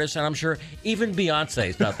female artist, and I'm sure even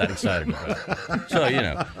Beyonce's not that excited about it.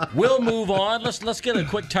 So, we'll move on. Let's get a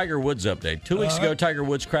quick Tiger Woods update. 2 weeks ago, Tiger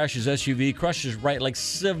Woods crashed his SUV, crushed his right leg,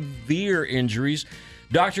 severe injuries.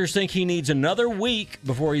 Doctors think he needs another week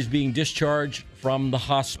before he's being discharged from the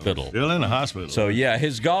hospital. Still in the hospital. So,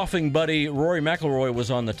 his golfing buddy Rory McIlroy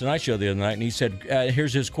was on the Tonight Show the other night, and he said,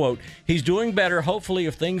 here's his quote, "He's doing better. Hopefully,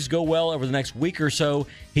 if things go well over the next week or so,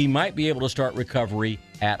 he might be able to start recovery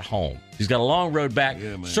at home." He's got a long road back.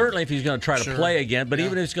 Yeah, certainly if he's going to try to play again, but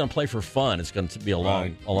even if he's going to play for fun, it's going to be a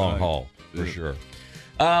long haul for sure.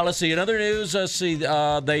 Let's see. In other news,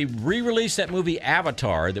 they re-released that movie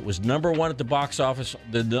Avatar that was #1 at the box office,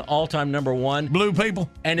 the all-time #1. Blue people.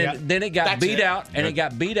 And then it got beat out, and it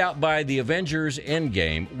got beat out by the Avengers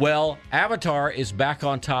Endgame. Well, Avatar is back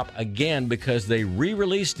on top again because they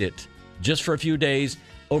re-released it just for a few days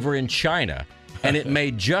over in China. And it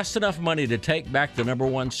made just enough money to take back the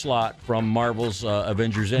 #1 slot from Marvel's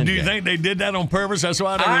Avengers Endgame. Do you think they did that on purpose? That's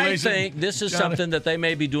why I think this is something that they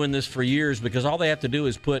may be doing this for years, because all they have to do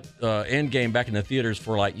is put Endgame back in the theaters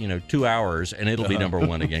for 2 hours, and it'll be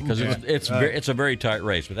 #1 again, because it's a very tight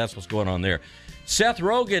race. But that's what's going on there. Seth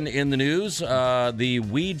Rogen in the news. The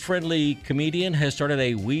weed-friendly comedian has started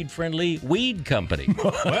a weed-friendly weed company.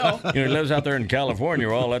 Well, he lives out there in California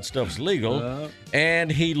where all that stuff's legal.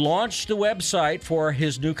 And he launched the website for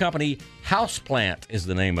his new company. Houseplant is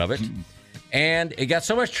the name of it. And it got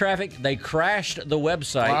so much traffic, they crashed the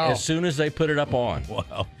website as soon as they put it up on.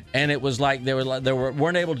 Wow. And it was like they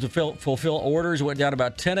weren't able to fulfill orders. It went down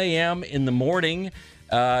about 10 a.m. in the morning.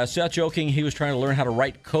 Seth joking he was trying to learn how to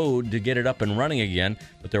write code to get it up and running again,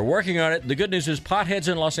 but they're working on it. The good news is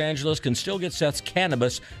potheads in Los Angeles can still get Seth's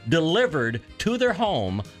cannabis delivered to their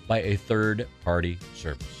home by a third-party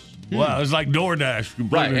service. Wow, it's like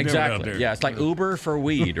DoorDash. Right, exactly. Yeah, it's like Uber for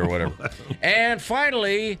weed or whatever. And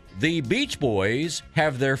finally, the Beach Boys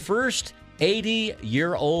have their first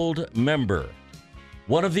 80-year-old member.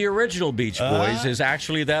 One of the original Beach Boys is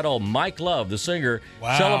actually that old. Mike Love, the singer,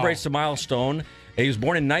 celebrates the milestone. He was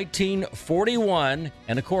born in 1941,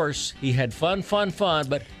 and of course, he had fun,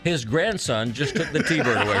 but his grandson just took the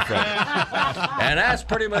T-bird away from him. And that's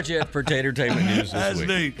pretty much it for Tatertainment News this week.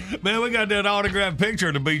 That's neat. Man, we got that autographed picture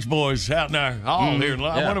of the Beach Boys out in our hall here.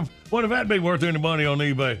 I wonder if that'd be worth any money on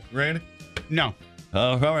eBay, Randy? No.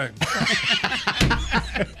 All right.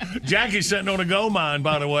 Jackie's sitting on a gold mine,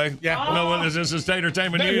 by the way. Yeah. No, this is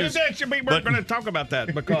Tatertainment News. We're going to talk about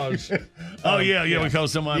that because...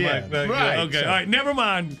 because somebody might... Right. Okay, all right, never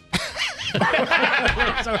mind.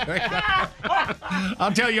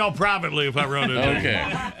 I'll tell y'all privately if I run into Okay.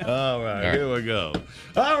 All right, here we go.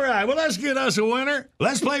 All right, well, let's get us a winner.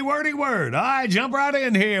 Let's play Wordy Word. All right, jump right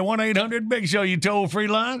in here. 1-800-BIG-SHOW, you toll-free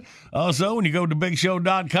line. Also, when you go to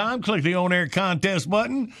BigShow.com, click the on-air contest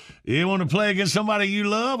button. You want to play against somebody you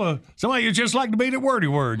love or somebody you just like to beat at Wordy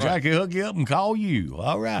Word. I can hook you up and call you.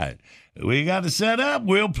 All right. We got it set up.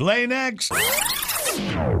 We'll play next.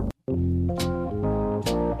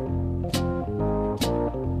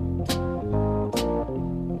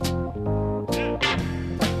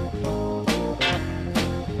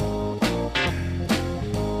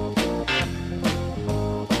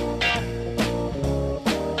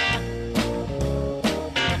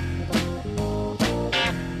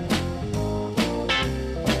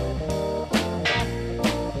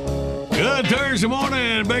 Good Thursday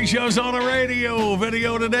morning. Big Show's on the radio.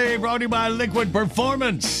 Video today brought to you by Liquid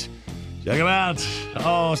Performance. Check them out.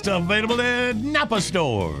 All stuff available at Napa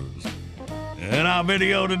stores. And our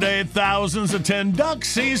video today, thousands attend duck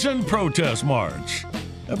season protest march.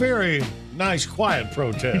 A very nice, quiet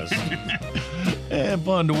protest. And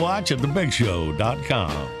fun to watch at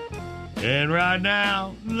thebigshow.com. And right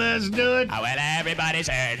now, let's do it. Oh, well, everybody's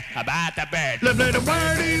heard about the bird. Let's play the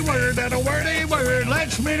wordy word and a wordy word.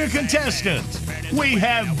 Let's meet a contestant. We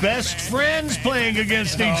have best friends playing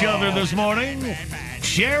against each other this morning.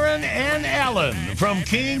 Sharon and Ellen from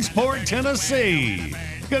Kingsport, Tennessee.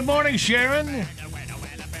 Good morning, Sharon.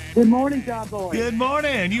 Good morning, John Boy. Good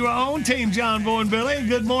morning. You are on Team John Boy and Billy.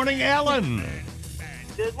 Good morning, Ellen.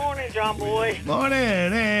 Good morning, John Boy. Morning.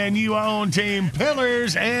 And you are on Team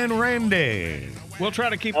Pillars and Randy. We'll try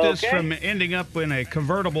to keep this from ending up in a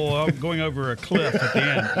convertible going over a cliff at the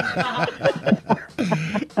end.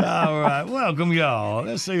 All right. Welcome, y'all.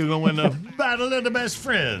 Let's see who's going to win the Battle of the Best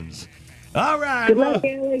Friends. All right. Good luck,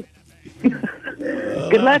 Ellie.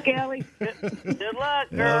 Good luck, Ellie. Good luck,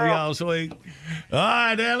 girl. Y'all sweet. All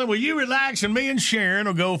right, Ellen, will you relax and me and Sharon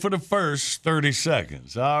will go for the first 30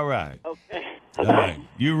 seconds. All right. Okay. All right.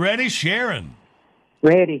 You ready, Sharon?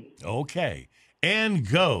 Ready. Okay. And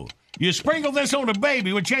go. You sprinkle this on a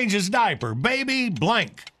baby when change his diaper. Baby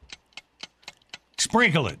blank.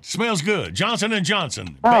 Sprinkle it. Smells good. Johnson &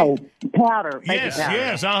 Johnson. Oh, powder. Yes, powder.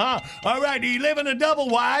 yes, All right, do you live in a double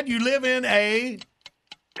wide? You live in a...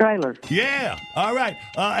 Trailer. Yeah. All right.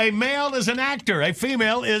 A male is an actor. A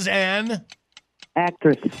female is an...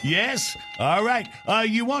 Actress. Yes. All right.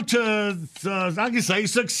 You want to, I can say,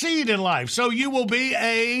 succeed in life. So you will be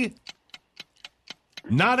a...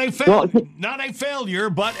 Not a failure,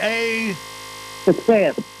 but a...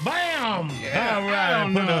 Success. Bam! Yeah, all right. I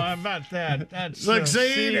don't know about that. That's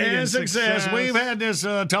Succeed and success. We've had this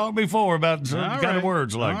talk before about some kind of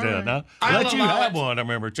words like that. Now, let you have one, I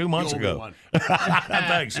remember, 2 months ago.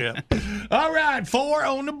 Thanks, yeah. All right, 4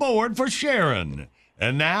 on the board for Sharon.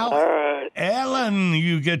 And now, Ellen,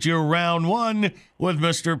 you get your round 1 with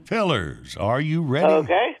Mr. Pillars. Are you ready?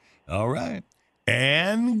 Okay. All right.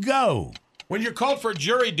 And go. When you're called for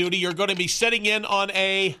jury duty, you're going to be sitting in on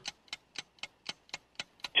a...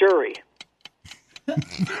 Jury.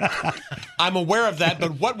 I'm aware of that,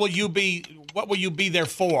 but what will you be there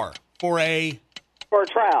for? For a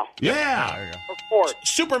trial. Yeah. For court.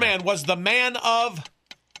 Superman was the man of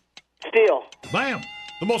Steel. Bam.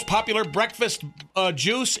 The most popular breakfast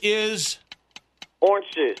juice is Orange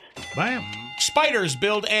juice. Bam. Spiders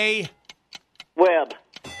build a web.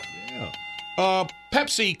 Yeah.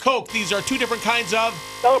 Pepsi, Coke, these are 2 different kinds of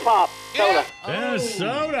Soda pop. Soda. Yeah,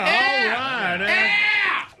 soda. All right.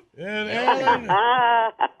 And Ellen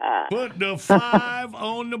put the 5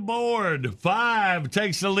 on the board. 5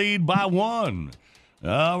 takes the lead by 1.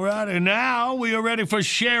 All right, and now we are ready for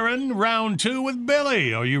Sharon, round 2 with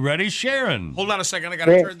Billy. Are you ready, Sharon? Hold on a second. I got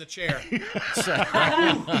to turn the chair.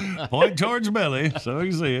 Point towards Billy so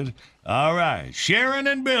you can see it. All right, Sharon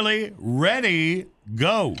and Billy, ready,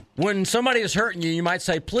 go. When somebody is hurting you, you might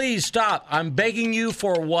say, please stop. I'm begging you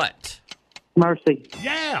for what? Mercy.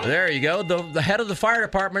 Yeah. There you go. The head of the fire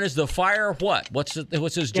department is the fire what? What's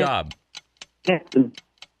his job? Captain.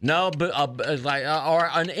 No, but or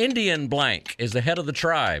an Indian blank is the head of the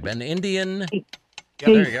tribe. An Indian. Yeah,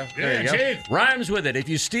 there you go. There you go. Chief. Rhymes with it. If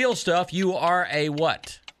you steal stuff, you are a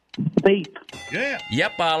what? Thief. Yeah.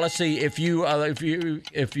 Yep. Let's see. If you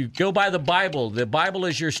go by the Bible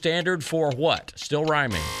is your standard for what? Still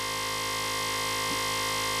rhyming.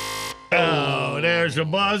 Oh, there's a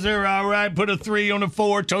buzzer. All right, put a 3 on the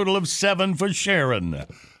 4. Total of 7 for Sharon.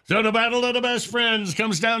 So the battle of the best friends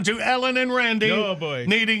comes down to Ellen and Randy. Oh, boy.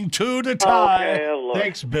 Needing 2 to tie. Okay, Lord.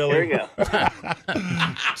 Thanks, Billy. Here we go.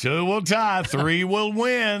 2 will tie. 3 will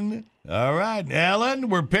win. All right, Ellen,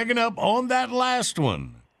 we're picking up on that last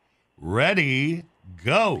one. Ready,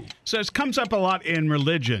 go. So this comes up a lot in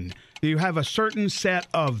religion. You have a certain set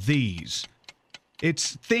of these.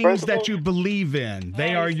 It's things that you believe in.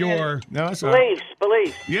 They are your... No, that's all right.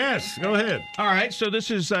 Beliefs. Yes, go ahead. All right, so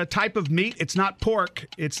this is a type of meat. It's not pork.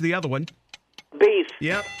 It's the other one. Beef.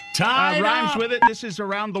 Yep. Tied Rhymes up. with it. This is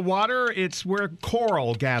around the water. It's where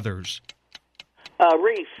coral gathers.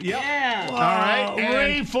 Reef. Yep. Yeah. All right.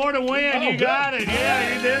 Ray for the win. You got it.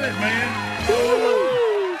 Yeah, you did it,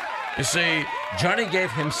 man. You see, Johnny gave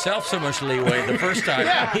himself so much leeway the first time.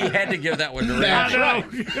 He had to give that one to Randy. I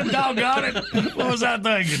know. Doggone it. What was I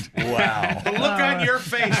thinking? Wow. The look on your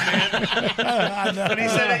face, man. When he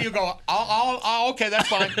said that, you go, okay, that's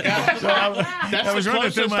fine. Yeah. So I was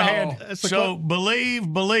running through my head. So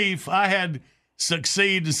belief, I had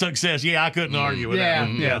succeed to success. Yeah, I couldn't argue with that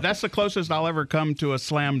one. Yeah, that's the closest I'll ever come to a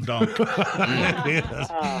slam dunk.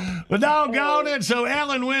 Yes. But doggone it. So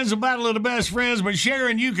Ellen wins the battle of the best friends, but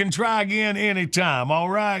Sharon, you can try again anytime, all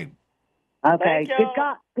right? Okay.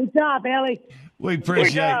 Good job, Ellie. We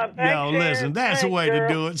appreciate job. Thanks, y'all. Listen, Sharon. that's the Thanks, way girl.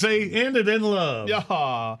 to do it. See, ended in love.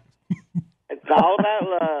 Yeah. It's all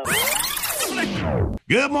about love.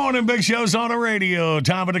 Good morning, Big Show's on the radio.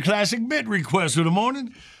 Time for the classic bit request of the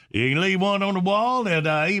morning. You can leave one on the wall at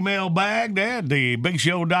email bag at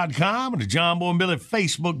thebigshow.com. And the John Boy and Billy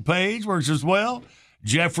Facebook page works as well.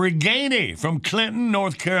 Jeffrey Gainey from Clinton,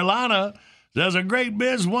 North Carolina, does a great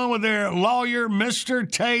biz, one with their lawyer,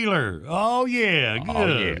 Mr. Taylor. Oh, yeah, good.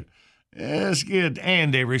 Oh, yeah. Let's get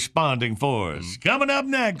Andy responding for us. Coming up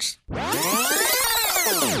next.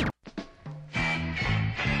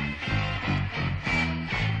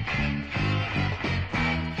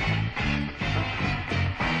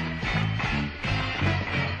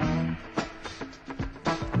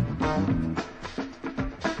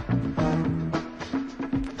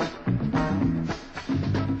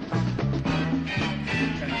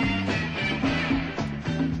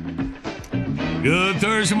 Good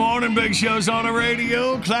Thursday morning, Big Show's on the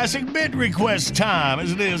radio. Classic bit request time,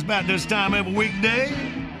 as it is about this time every weekday.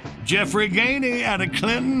 Jeffrey Gainey out of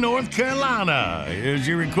Clinton, North Carolina. Here's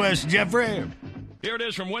your request, Jeffrey. Here it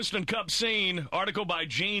is from Winston Cup Scene. Article by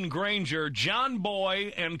Gene Granger. John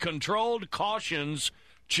Boy and controlled cautions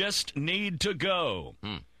just need to go.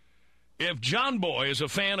 If John Boy is a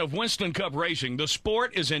fan of Winston Cup racing, the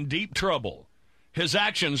sport is in deep trouble. His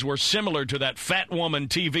actions were similar to that fat woman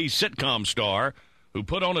TV sitcom star who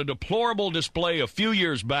put on a deplorable display a few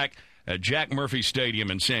years back at Jack Murphy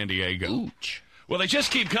Stadium in San Diego. Ooch. Well, they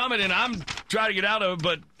just keep coming, and I'm trying to get out of it,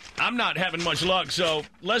 but I'm not having much luck. So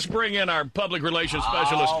let's bring in our public relations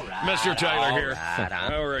specialist, Mr. Taylor, here.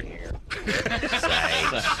 I'm right here.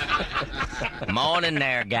 Morning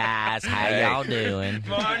there, guys. How y'all doing?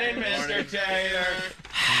 Morning, Mr. Taylor.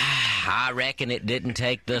 I reckon it didn't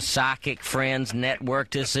take the Psychic Friends Network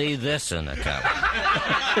to see this in a couple.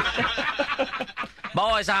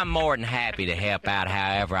 Boys, I'm more than happy to help out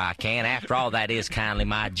however I can. After all, that is kindly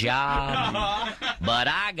my job. But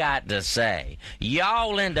I got to say,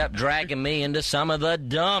 y'all end up dragging me into some of the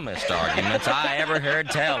dumbest arguments I ever heard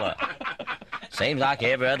tell of. Seems like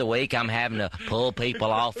every other week I'm having to pull people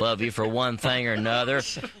off of you for one thing or another.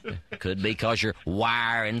 Could be because you're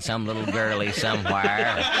wiring some little girlie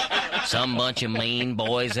somewhere. Some bunch of mean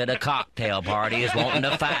boys at a cocktail party is wanting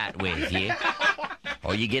to fight with you.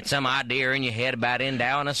 Or you get some idea in your head about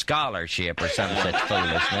endowing a scholarship or some such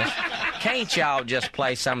foolishness. Can't y'all just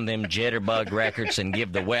play some of them jitterbug records and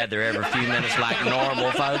give the weather every few minutes like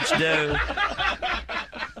normal folks do?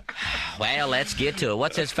 Well, let's get to it.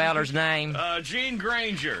 What's this feller's name? Gene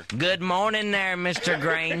Granger. Good morning there, Mr.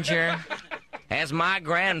 Granger. As my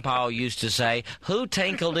grandpa used to say, who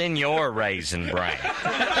tinkled in your raisin bran?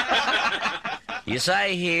 You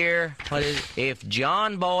say here, if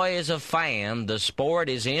John Boy is a fan, the sport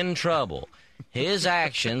is in trouble. His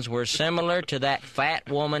actions were similar to that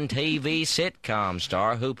fat woman TV sitcom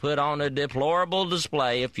star who put on a deplorable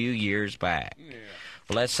display a few years back. Yeah.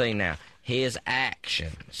 Well, let's see now. His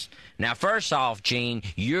actions. Now, first off, Gene,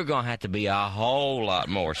 you're going to have to be a whole lot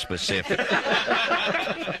more specific.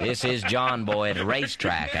 This is John Boy at a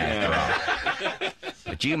racetrack, after all.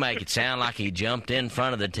 But you make it sound like he jumped in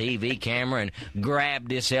front of the TV camera and grabbed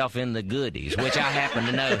himself in the goodies, which I happen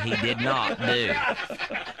to know he did not do.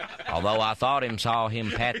 Although I thought saw him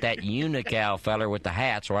pat that unicow feller with the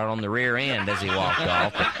hats right on the rear end as he walked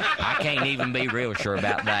off, but I can't even be real sure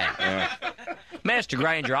about that. Mr.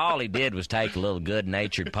 Granger, all he did was take a little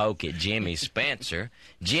good-natured poke at Jimmy Spencer.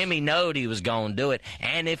 Jimmy knowed he was going to do it,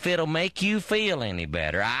 and if it'll make you feel any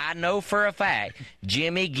better, I know for a fact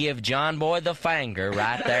Jimmy give John Boy the finger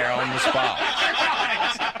right there on the spot.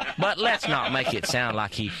 But let's not make it sound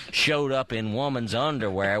like he showed up in woman's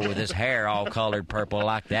underwear with his hair all colored purple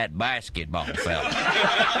like that basketball fella.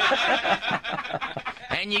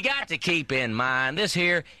 And you got to keep in mind, this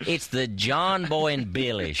here, it's the John Boy and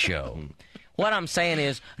Billy show. What I'm saying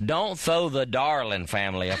is, don't throw the Darling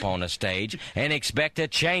family up on a stage and expect a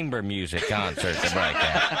chamber music concert to break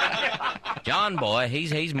out. John Boy,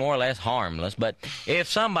 he's more or less harmless, but if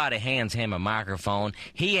somebody hands him a microphone,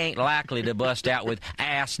 he ain't likely to bust out with,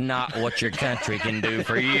 ask not what your country can do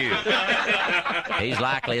for you. He's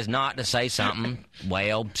likely as not to say something,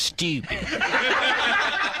 well, stupid.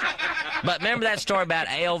 But remember that story about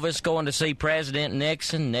Elvis going to see President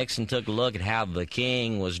Nixon? Nixon took a look at how the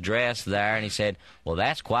king was dressed there, and he said, well,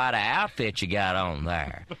 that's quite an outfit you got on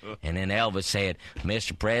there. And then Elvis said,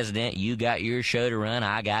 Mr. President, you got your show to run,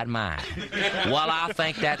 I got mine. Well, I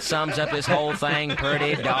think that sums up his whole thing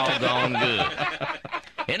pretty doggone good.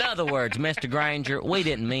 In other words, Mr. Granger, we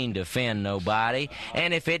didn't mean to offend nobody,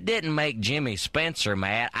 and if it didn't make Jimmy Spencer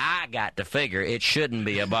mad, I got to figure it shouldn't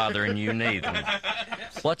be a-bothering you neither.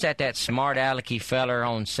 What's that smart alecky feller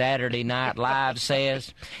on Saturday Night Live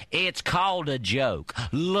says? It's called a joke.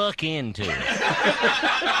 Look into it.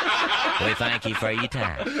 We thank you for your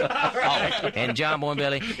time. Oh, and John Boy and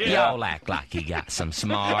Billy, y'all act like you got some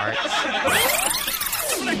smarts.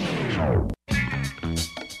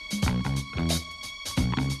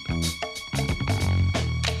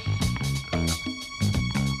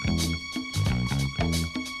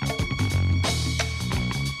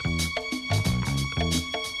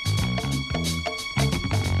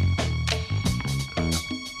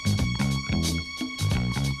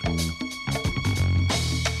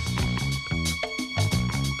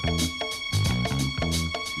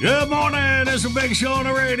 Good morning. It's a big show on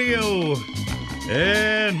the radio.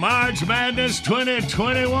 And March Madness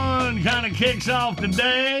 2021 kind of kicks off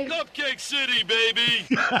today. Cupcake City, baby.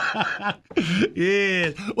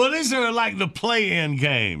 Yeah. Well, these are like the play-in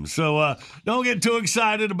games. So don't get too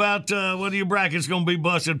excited about whether your bracket's going to be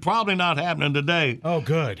busted. Probably not happening today. Oh,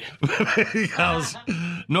 good. Because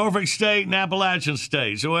Norfolk State and Appalachian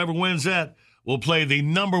State. So whoever wins that will play the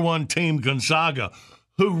number one team, Gonzaga,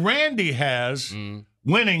 who Randy has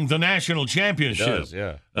winning the national championship. It does,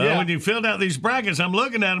 yeah. When you filled out these brackets, I'm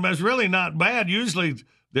looking at them. It's really not bad. Usually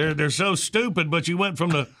they're so stupid, but you went from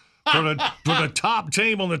the top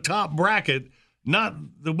team on the top bracket. Not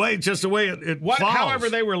the way, just the way it falls. However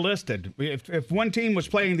they were listed. If one team was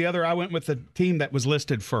playing the other, I went with the team that was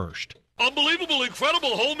listed first. Unbelievable,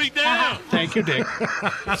 incredible, hold me down. Thank you, Dick.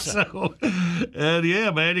 Yeah,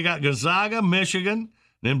 man, you got Gonzaga, Michigan,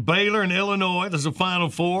 then Baylor and Illinois. There's a Final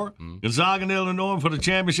Four. Gonzaga and Illinois for the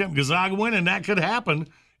championship. Gonzaga winning, that could happen.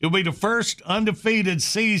 It'll be the first undefeated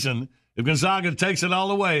season if Gonzaga takes it all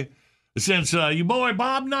the way since your boy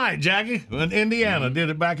Bob Knight, Jackie, in Indiana,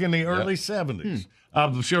 did it back in the early 70s.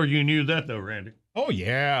 I'm sure you knew that, though, Randy. Oh,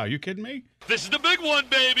 yeah. Are you kidding me? This is the big one,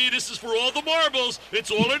 baby. This is for all the marbles.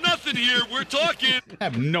 It's all or nothing here. We're talking. I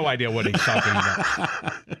have no idea what he's talking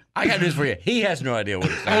about. I got news for you. He has no idea what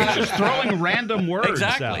he's talking about. He's just throwing random words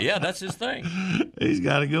Exactly. out. Yeah, that's his thing. He's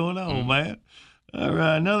got it going on, man. All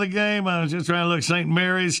right, another game. I was just trying to look. St.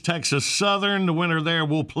 Mary's, Texas Southern. The winner there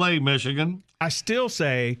will play Michigan. I still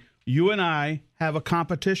say you and I have a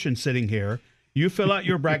competition sitting here. You fill out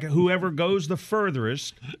your bracket. Whoever goes the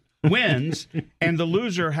furthest wins, and the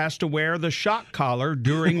loser has to wear the shock collar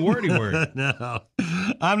during Wordy Word. No,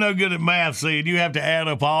 I'm no good at math, see. You have to add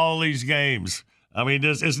up all these games. I mean,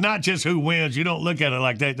 it's not just who wins. You don't look at it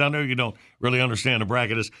like that. I know you don't really understand the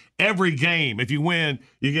bracket. It's every game. If you win,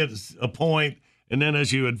 you get a point, and then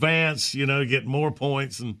as you advance, you get more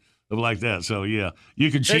points and stuff like that. So, yeah,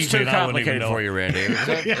 you can cheat. It's too complicated for you, Randy.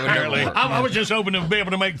 I was just hoping to be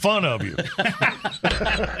able to make fun of you.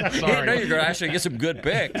 Sorry. No, you're going to actually get some good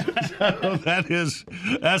picks. So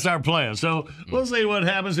that's our plan. So we'll see what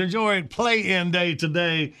happens. Enjoy play-in day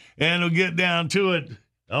today, and we'll get down to it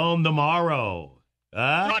on the morrow.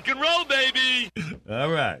 Rock and roll, baby. All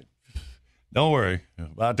right. Don't worry.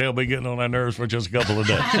 They'll be getting on our nerves for just a couple of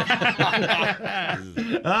days.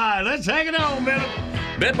 All right, let's hang it on, man.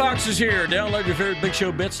 BitBox is here. Download your favorite Big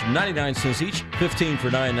Show bits, 99 cents each, 15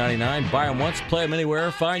 for $9.99. Buy them once, play them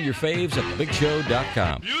anywhere. Find your faves at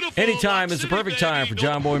thebigshow.com. Anytime is the perfect time for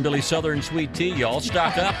John Boy and Billy's Southern Sweet Tea. Y'all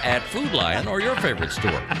stock up at Food Lion or your favorite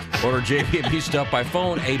store. Order JB&B Stuff by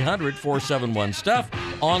phone, 800-471-STUFF.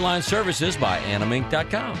 Online services by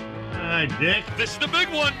animink.com. All right, Dick. This is the big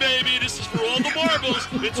one, baby. This is for all the marbles.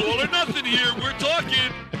 It's all or nothing here. We're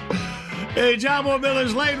talking. Hey, John Boy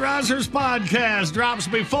Billy's Late Risers podcast drops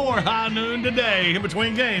before high noon today. In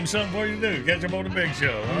between games, something for you to do. Catch up on the Big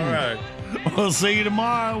Show. All right. We'll see you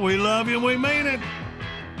tomorrow. We love you and we mean it.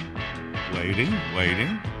 Waiting.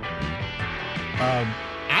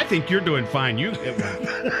 I think you're doing fine.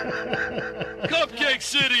 Cupcake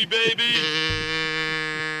City, baby.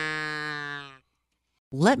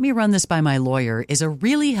 Let me run this by my lawyer is a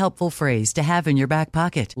really helpful phrase to have in your back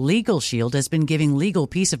pocket. Legal Shield has been giving legal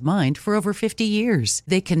peace of mind for over 50 years.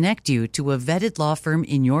 They connect you to a vetted law firm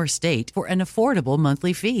in your state for an affordable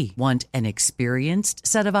monthly fee. Want an experienced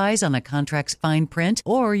set of eyes on a contract's fine print?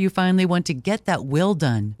 Or you finally want to get that will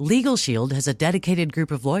done? Legal Shield has a dedicated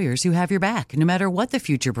group of lawyers who have your back, no matter what the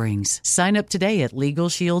future brings. Sign up today at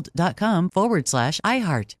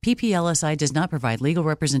LegalShield.com/iHeart. PPLSI does not provide legal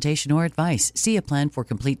representation or advice. See a plan for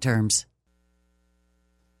complete terms.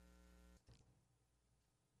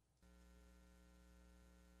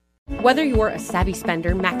 Whether you're a savvy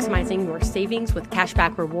spender maximizing your savings with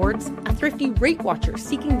cashback rewards, a thrifty rate watcher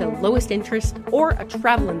seeking the lowest interest, or a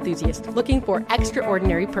travel enthusiast looking for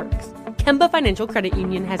extraordinary perks, Kemba Financial Credit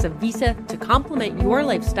Union has a visa to complement your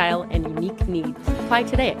lifestyle and unique needs. Apply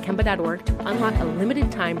today at Kemba.org to unlock a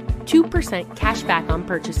limited-time 2% cash back on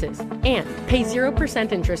purchases and pay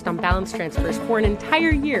 0% interest on balance transfers for an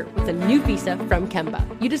entire year with a new visa from Kemba.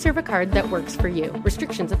 You deserve a card that works for you.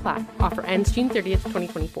 Restrictions apply. Offer ends June 30th,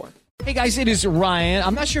 2024. Hey guys, it is Ryan.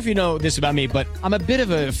 I'm not sure if you know this about me, but I'm a bit of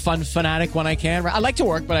a fun fanatic when I can. I like to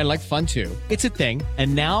work, but I like fun too. It's a thing.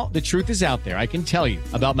 And now the truth is out there. I can tell you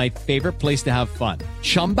about my favorite place to have fun.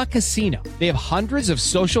 Chumba Casino. They have hundreds of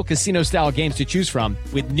social casino style games to choose from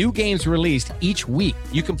with new games released each week.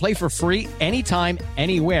 You can play for free anytime,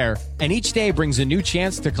 anywhere. And each day brings a new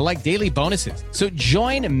chance to collect daily bonuses. So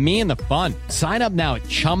join me in the fun. Sign up now at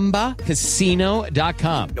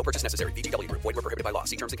ChumbaCasino.com. No purchase necessary. VGW. Void where prohibited by law.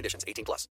 See terms and conditions. 18+.